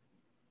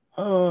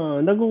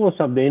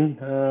 Nag-uusap din,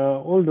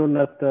 although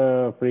not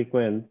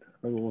frequent,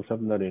 nag-uusap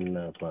na rin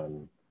na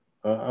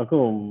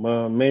ako,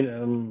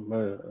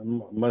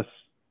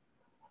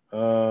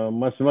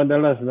 mas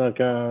madalas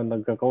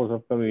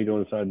nagkakausap kami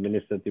doon sa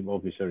administrative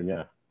officer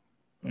niya.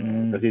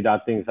 Kasi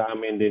dating sa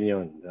amin din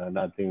yun,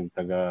 dating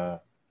taga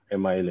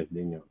MILF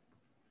din yun.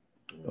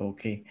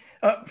 Okay.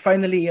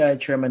 Finally,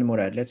 Chairman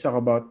Murad, let's talk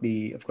about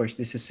of course,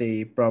 this is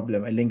a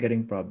problem, a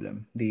lingering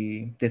problem,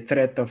 the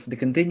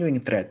continuing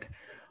threat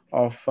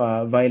of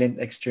violent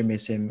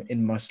extremism in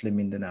Muslim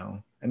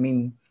Mindanao. I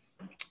mean,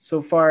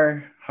 so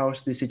far,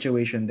 how's the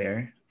situation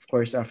there? Of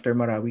course, after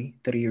Marawi,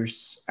 3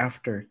 years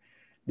after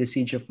the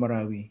siege of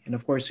Marawi. And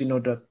of course, we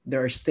know that there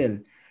are still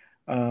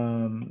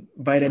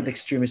violent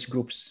extremist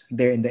groups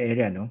there in the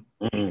area, no?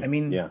 I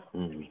mean,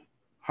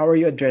 how are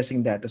you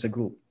addressing that as a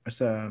group, as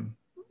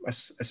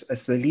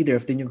the leader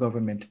of the new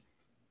government?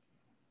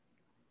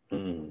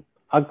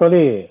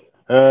 Actually,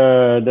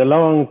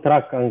 dalawang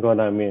track ang ko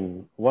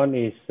namin. One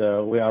is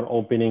we are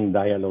opening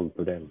dialogue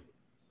to them.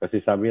 Kasi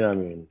sabi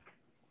namin,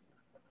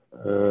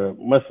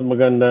 mas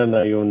maganda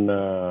na yun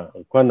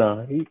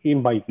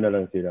i-invite na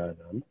lang sila.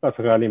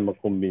 Kasakaling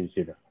mag-convince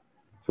sila.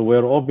 So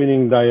we're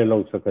opening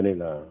dialogue sa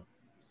kanila.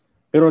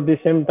 Pero at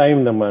the same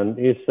time naman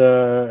is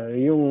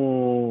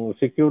yung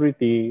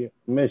security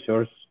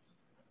measures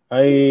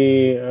ay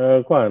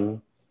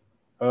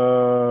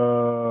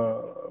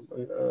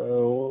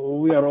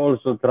we are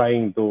also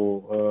trying to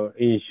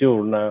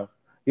ensure na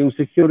yung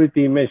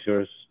security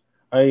measures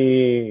ay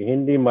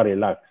hindi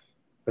ma-relax.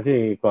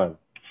 Kasi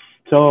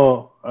so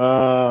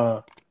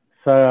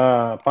sa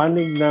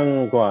panig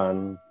ng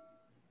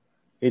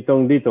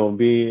itong dito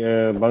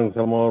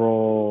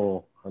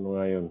Bangsamoro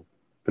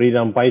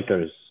Freedom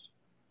Fighters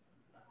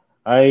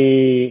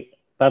ay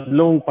 3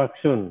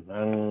 faction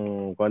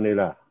ang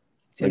nila.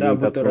 Sila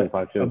Abu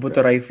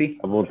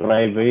Turaifi,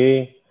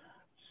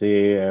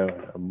 si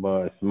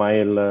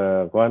Ismail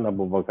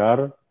Abu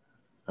Bakar,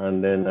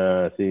 and then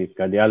si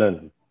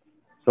Kadialan.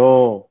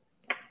 So,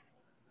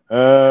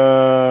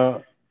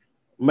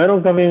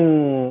 meron kaming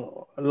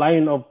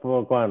line of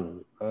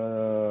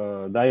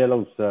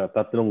dialogue sa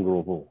 3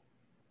 grupo.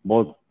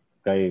 Both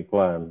kay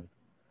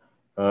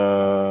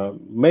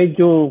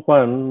medyo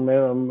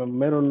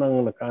meron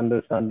nang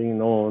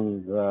naka-understanding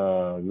noon sa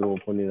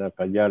grupo nila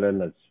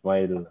Kadialan at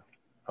Ismail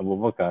Abu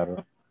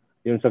Bakar.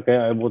 Yung sa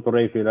kaya Abu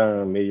Turaifi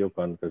lang medyo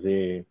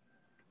kasi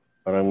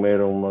parang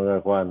merong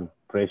mga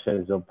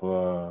presence of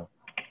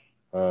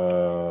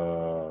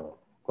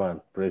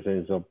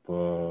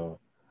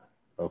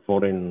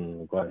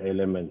foreign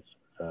elements.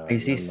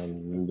 ISIS?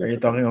 Are you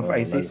talking of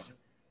ISIS?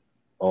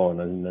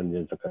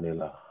 Nandiyan sa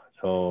kanila.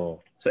 So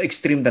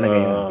extreme talaga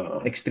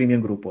yun. Extreme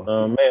yung grupo.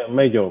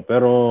 Medyo,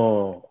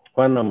 pero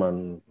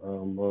naman,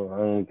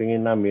 ang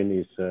tingin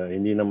namin is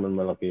hindi naman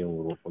malaki yung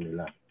grupo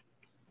nila.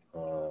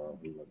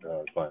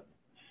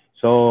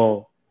 So,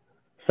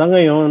 sa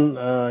ngayon,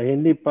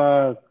 hindi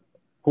pa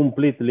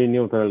completely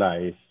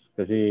neutralized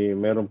kasi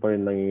meron pa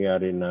rin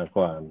nangyayari na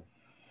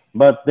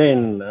But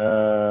then,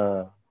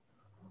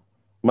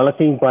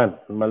 malaking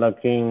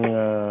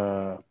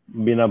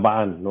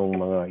binabaan ng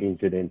mga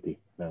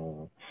insidente,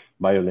 ng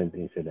violent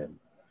incident.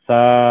 Sa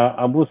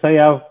Abu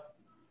Sayyaf,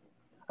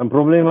 ang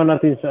problema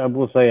natin sa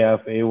Abu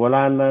Sayyaf,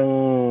 wala nang,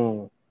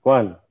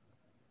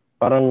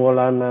 parang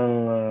wala nang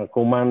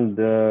command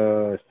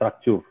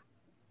structure.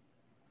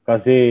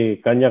 Kasi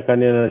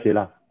kanya-kanya na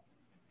sila.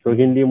 So,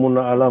 hindi mo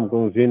na alam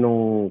kung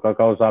sinong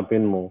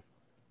kakausapin mo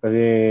kasi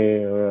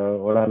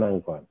wala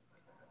nang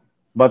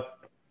But,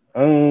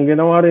 ang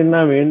ginawa rin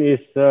namin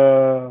is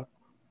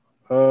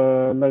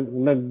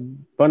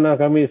nagpana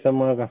kami sa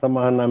mga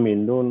kasamahan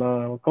namin doon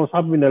na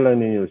kausapin na lang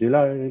ninyo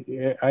sila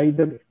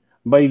either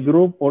by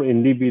group or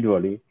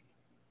individually.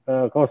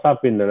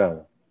 Kausapin na lang.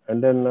 And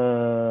then,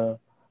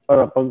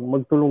 para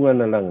magtulungan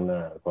na lang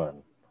na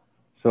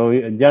So,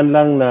 dyan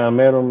lang na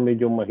meron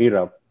medyo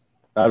mahirap,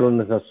 lalo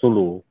na sa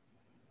Sulu.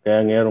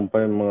 Kaya meron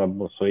pa rin mga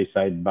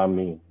suicide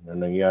bombing na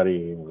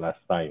nangyari last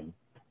time.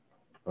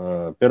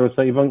 Pero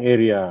sa ibang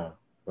area,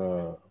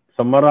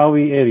 sa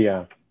Marawi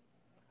area,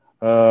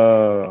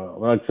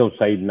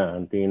 nag-subside na.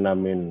 Ang tingin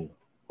namin,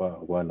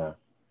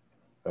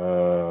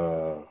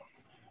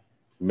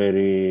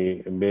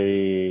 very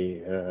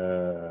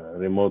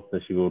remote na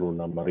siguro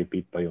na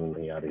ma-repeat pa yung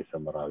nangyari sa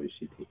Marawi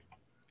City.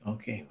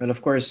 Okay. Well, of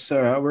course,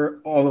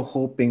 we're all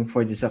hoping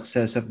for the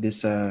success of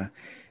this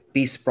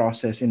peace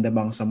process in the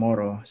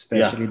Bangsamoro,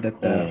 especially that,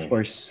 of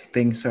course,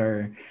 things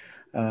are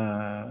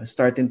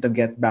starting to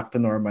get back to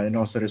normal, and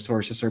also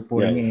resources are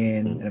pouring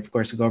in, and of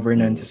course,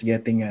 governance is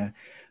getting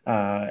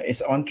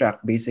is on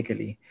track,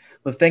 basically.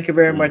 Well, thank you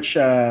very much,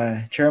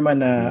 Chairman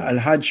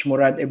Alhaj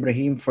Murad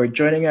Ebrahim, for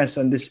joining us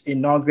on this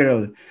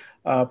inaugural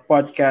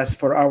podcast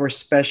for our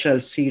special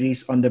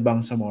series on the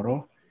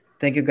Bangsamoro.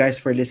 Thank you guys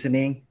for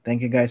listening.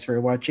 Thank you guys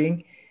for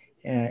watching.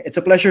 It's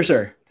a pleasure,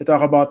 sir, to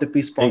talk about the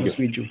peace process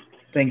with you.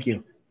 Thank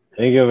you.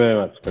 Thank you very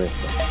much,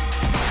 Chris.